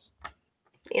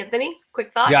 Anthony,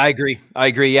 quick thoughts? Yeah, I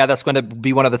agree. Yeah, that's going to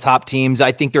be one of the top teams.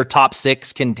 I think their top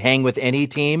 6 can hang with any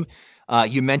team.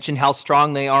 You mentioned how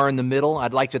strong they are in the middle.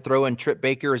 I'd like to throw in Trip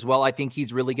Baker as well. I think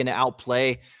he's really going to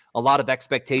outplay a lot of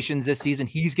expectations this season.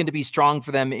 He's going to be strong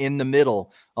for them in the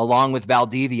middle, along with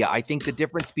Valdivia. I think the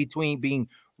difference between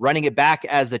running it back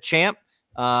as a champ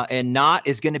and not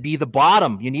is going to be the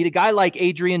bottom. You need a guy like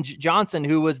Adrian Johnson,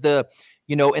 who was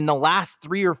in the last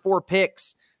 3 or 4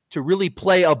 picks, to really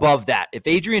play above that. If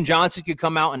Adrian Johnson could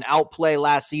come out and outplay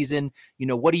last season,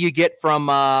 what do you get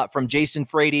from Jason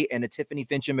Frady and a Tiffany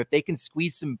Fincham? If they can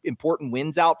squeeze some important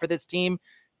wins out for this team,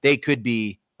 they could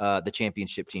be the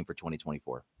championship team for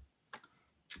 2024.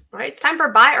 All right, it's time for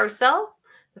buy or sell.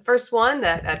 The first one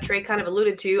that Trey kind of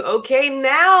alluded to. Okay,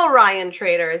 now Ryan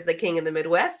Trader is the king of the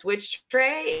Midwest, which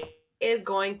Trey is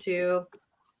going to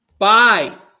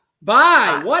buy.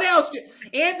 What else?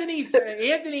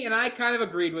 Anthony and I kind of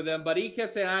agreed with him, but he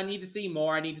kept saying, I need to see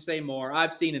more.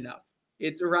 I've seen enough.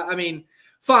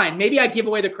 Fine. Maybe I give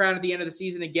away the crown at the end of the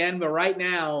season again, but right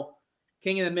now,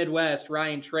 king of the Midwest,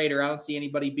 Ryan Trader, I don't see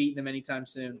anybody beating him anytime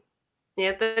soon.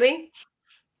 Anthony?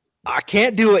 I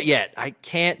can't do it yet.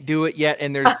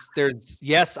 And there's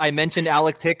yes, I mentioned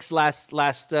Alex Hicks last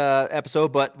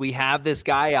episode, but we have this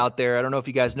guy out there. I don't know if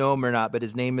you guys know him or not, but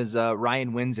his name is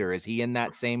Ryan Windsor. Is he in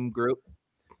that same group?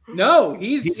 No,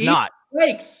 he's not.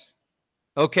 Lakes.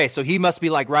 Okay, so he must be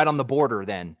like right on the border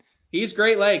then. He's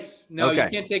Great Lakes. No, okay. You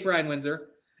can't take Ryan Windsor.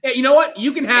 Hey, you know what?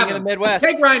 You can have him in the Midwest.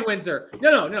 Take Ryan Windsor.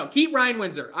 No. Keep Ryan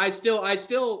Windsor. I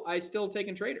still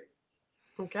taking Trader.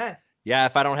 Okay. Yeah,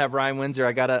 if I don't have Ryan Windsor,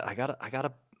 I gotta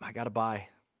buy.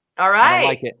 All right. I don't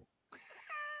like it.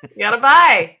 You gotta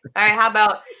buy. All right. How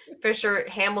about Fisher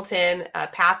Hamilton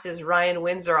passes Ryan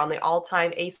Windsor on the all-time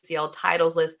ACL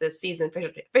titles list this season?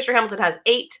 Fisher Hamilton has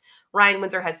 8. Ryan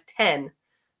Windsor has 10.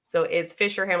 So is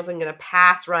Fisher Hamilton going to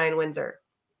pass Ryan Windsor?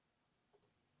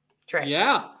 Trey.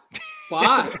 Yeah.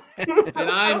 Buy.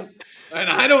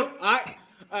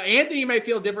 Anthony might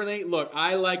feel differently. Look,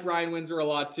 I like Ryan Windsor a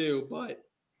lot too, but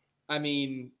I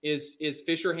mean, is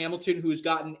Fisher Hamilton, who's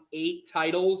gotten 8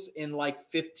 titles in like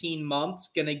 15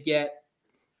 months, going to get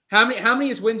how many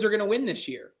is Windsor going to win this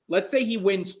year? Let's say he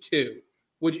wins 2.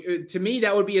 To me,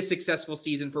 that would be a successful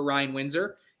season for Ryan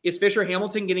Windsor. Is Fisher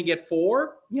Hamilton going to get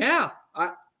 4? Yeah,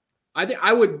 I think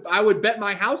I would bet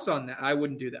my house on that. I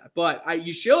wouldn't do that, but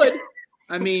you should.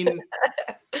 I mean,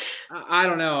 I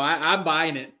don't know. I'm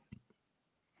buying it.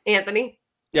 Anthony?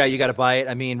 Yeah, you got to buy it.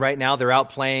 I mean, right now they're out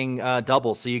playing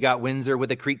doubles. So you got Windsor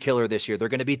with a Creek Killer this year. They're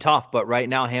going to be tough, but right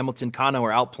now Hamilton, Kano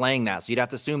are out playing that. So you'd have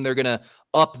to assume they're going to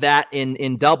up that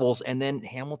in doubles. And then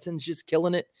Hamilton's just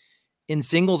killing it in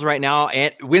singles right now.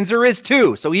 And Windsor is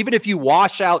too. So even if you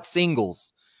wash out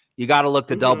singles, you got to look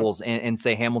to doubles and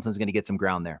say Hamilton's going to get some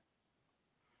ground there.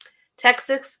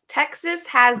 Texas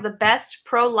has the best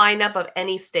pro lineup of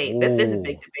any state. This is a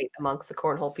big debate amongst the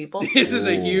cornhole people. This is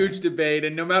a huge debate,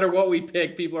 and no matter what we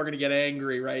pick, people are going to get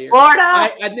angry right here. Florida.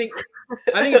 I think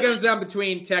it goes down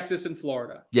between Texas and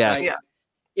Florida. Yes. Right? Yeah.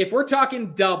 If we're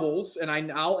talking doubles, and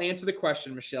I'll answer the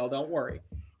question, Michelle, don't worry.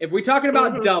 If we're talking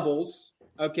about doubles,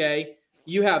 okay,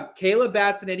 you have Caleb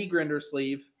Batts and Eddie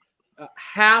Grindersleeve,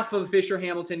 half of Fisher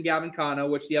Hamilton, Gavin Kano,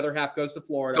 which the other half goes to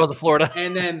Florida.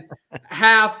 And then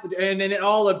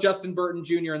all of Justin Burton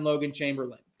Jr. and Logan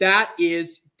Chamberlain. That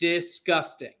is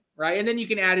disgusting, right? And then you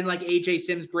can add in like AJ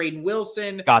Sims, Braden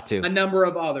Wilson, a number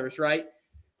of others, right?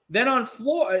 Then on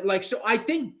floor, so I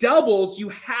think doubles, you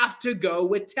have to go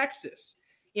with Texas.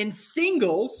 In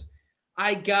singles,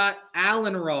 I got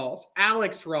Alan Rawls,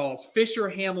 Alex Rawls, Fisher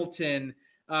Hamilton,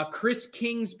 Chris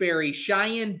Kingsbury,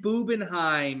 Cheyenne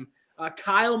Bubenheim,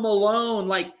 Kyle Malone.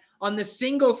 Like on the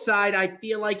single side, I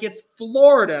feel like it's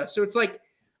Florida. So it's like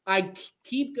I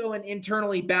keep going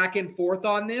internally back and forth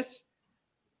on this.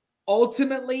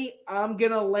 Ultimately, I'm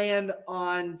going to land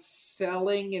on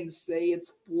selling and say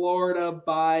it's Florida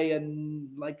by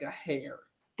a hair.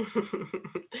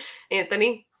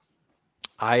 Anthony?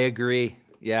 I agree.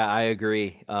 Yeah, I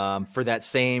agree. For the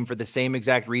same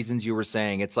exact reasons you were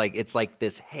saying. It's like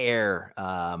this hair.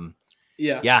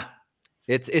 Yeah.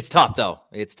 It's tough though.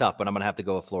 It's tough, but I'm gonna have to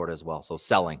go with Florida as well. So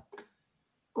selling.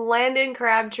 Landon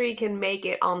Crabtree can make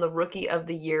it on the Rookie of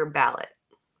the Year ballot.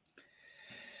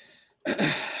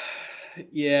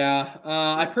 Yeah,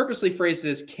 I purposely phrased it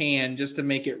as can just to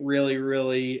make it really,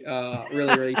 really,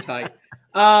 really, really tight.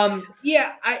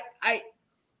 Yeah, I'm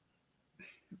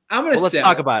gonna. Well, let's sell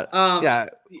talk it. about it. Yeah,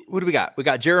 what do we got? We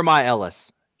got Jeremiah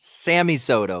Ellis, Sammy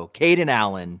Soto, Caden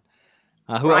Allen.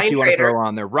 Who else Ryan you want to Trader. throw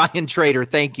on there? Ryan Trader,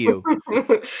 thank you.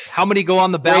 How many go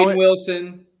on the ballot?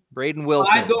 Braden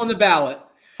Wilson. 5 go on the ballot.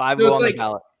 5 So go it's on like, the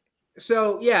ballot.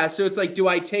 So it's like, do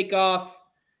I take off?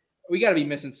 We got to be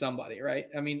missing somebody, right?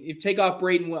 I mean, if you take off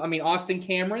Austin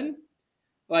Cameron,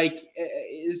 like,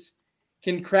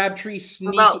 can Crabtree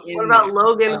sneak in? What about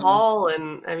Logan Hall?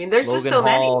 And I mean, there's Logan just so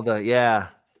Hall, many.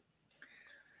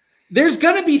 There's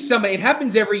gonna be somebody. It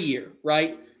happens every year,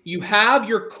 right? You have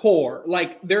your core.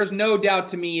 Like, there's no doubt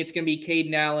to me it's gonna be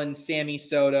Caden Allen, Sammy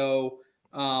Soto,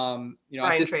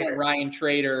 at this point, Ryan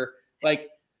Trader. Like,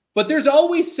 but there's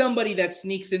always somebody that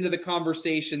sneaks into the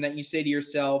conversation that you say to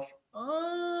yourself,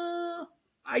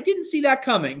 I didn't see that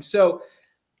coming. So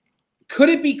could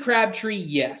it be Crabtree?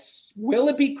 Yes. Will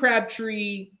it be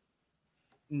Crabtree?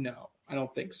 No, I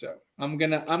don't think so. I'm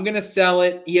gonna sell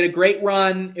it. He had a great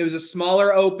run. It was a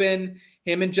smaller open.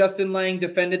 Him and Justin Lang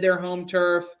defended their home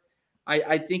turf.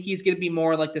 I think he's gonna be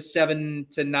more like the 7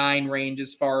 to 9 range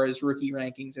as far as rookie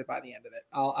rankings. By the end of it,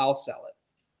 I'll sell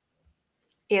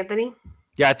it. Anthony?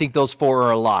 Yeah, I think those 4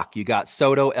 are a lock. You got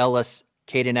Soto, Ellis,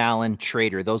 Caden Allen,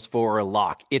 Trader. Those 4 are a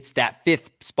lock. It's that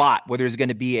 5th spot where there's going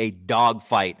to be a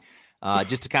dogfight.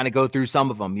 Just to kind of go through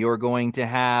some of them, you're going to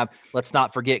have, let's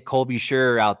not forget Colby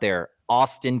Scherer out there,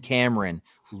 Austin Cameron,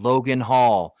 Logan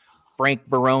Hall, Frank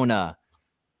Verona,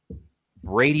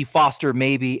 Brady Foster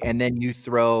maybe, and then you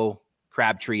throw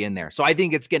Crabtree in there. So I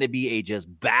think it's going to be a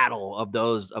just battle of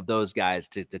those guys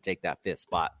to take that 5th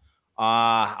spot.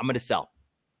 I'm going to sell.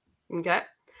 Okay.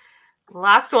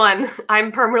 Last one.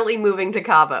 I'm permanently moving to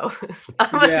Cabo.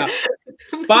 Yeah.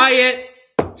 Buy it.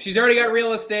 She's already got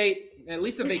real estate. At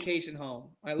least a vacation home.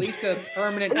 At least a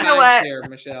permanent timeshare,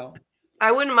 Michelle.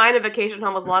 I wouldn't mind a vacation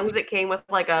home as long as it came with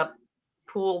like a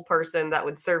pool person that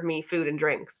would serve me food and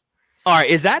drinks. All right.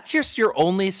 Is that just your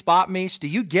only spot, Meesh? Do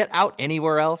you get out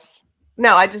anywhere else?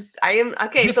 No, I am.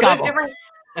 Okay. Just so Cabo.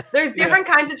 there's different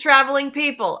kinds of traveling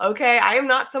people. Okay. I am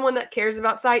not someone that cares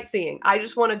about sightseeing. I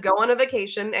just want to go on a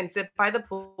vacation and sit by the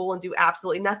pool and do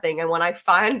absolutely nothing. And when I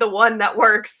find the one that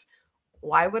works,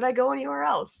 why would I go anywhere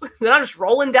else? Then I'm just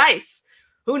rolling dice.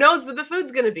 Who knows if the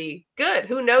food's going to be good?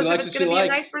 Who knows if it's going to be a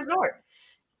nice resort?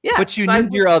 Yeah. But you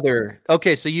need your other.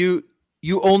 Okay. So you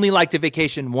only like to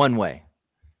vacation one way.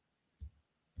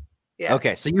 Yeah.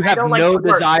 Okay. So you have no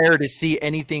desire to see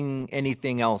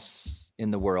anything else in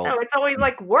the world. No, it's always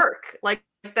like work. Like,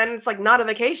 then it's like not a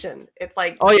vacation. It's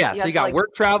like, oh yeah. So you got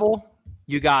work travel,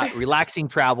 you got relaxing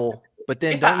travel, but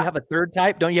then don't you have a third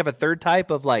type? Don't you have a third type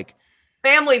of like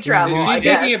family travel? She's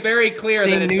making it very clear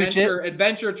that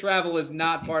adventure travel is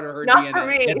not part of her DNA. For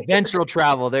me. Adventure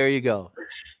travel. There you go.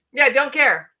 Yeah. Don't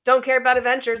care about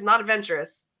adventures. Not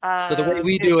adventurous. So the way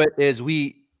we do it is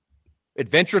we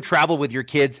adventure travel with your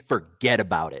kids. Forget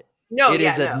about it. No, it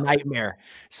is a nightmare.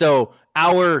 So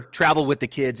our travel with the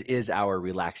kids is our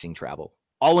relaxing travel.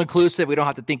 All inclusive. We don't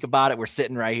have to think about it. We're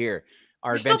sitting right here.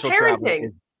 Our adventure travel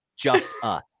is just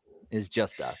us. Is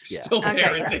just us. Yeah. Still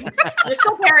parenting. You're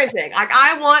still parenting.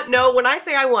 Like when I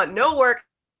say I want no work,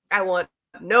 I want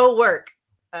no work.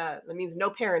 That means no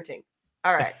parenting.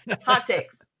 All right. Hot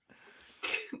takes.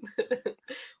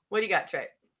 What do you got, Trey?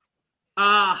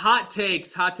 Hot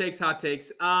takes.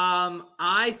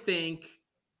 I think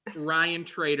Ryan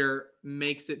Trader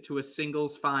makes it to a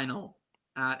singles final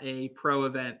at a pro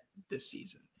event this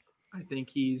season. I think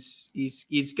he's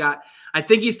got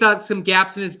some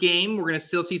gaps in his game. We're going to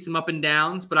still see some up and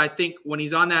downs, but I think when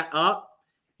he's on that up,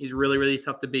 he's really, really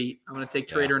tough to beat. I'm going to take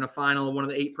Trader in a final of one of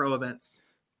the 8 pro events.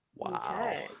 Wow.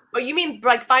 Okay. Oh, you mean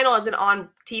like final as in on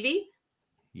TV?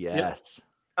 Yes. Yep.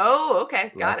 Oh,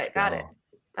 okay. Got it.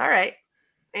 All right.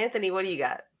 Anthony, what do you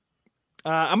got?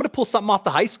 I'm going to pull something off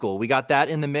the high school. We got that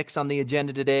in the mix on the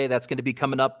agenda today. That's going to be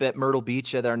coming up at Myrtle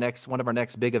Beach at one of our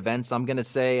next big events. I'm going to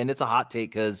say, and it's a hot take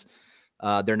because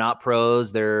they're not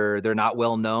pros, they're not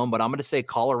well known, but I'm going to say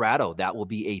Colorado. That will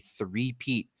be a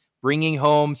 3-peat, bringing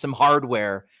home some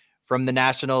hardware from the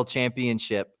national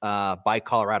championship by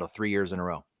Colorado 3 years in a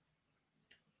row.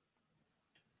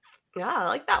 Yeah, I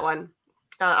like that one.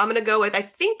 I'm going to go with, I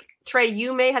think, Trey,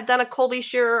 you may have done a Colby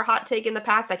Scherer hot take in the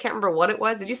past. I can't remember what it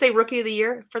was. Did you say rookie of the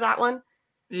year for that one?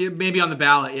 Yeah, maybe on the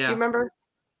ballot, yeah. Do you remember?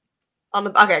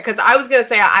 Okay, because I was going to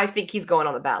say I think he's going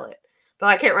on the ballot. But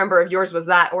I can't remember if yours was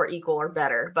that or equal or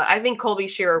better. But I think Colby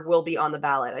Scherer will be on the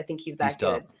ballot. I think he's that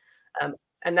good.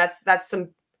 And that's some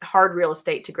hard real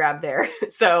estate to grab there.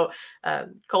 So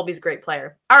Colby's a great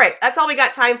player. All right, that's all we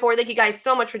got time for. Thank you guys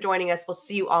so much for joining us. We'll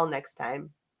see you all next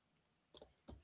time.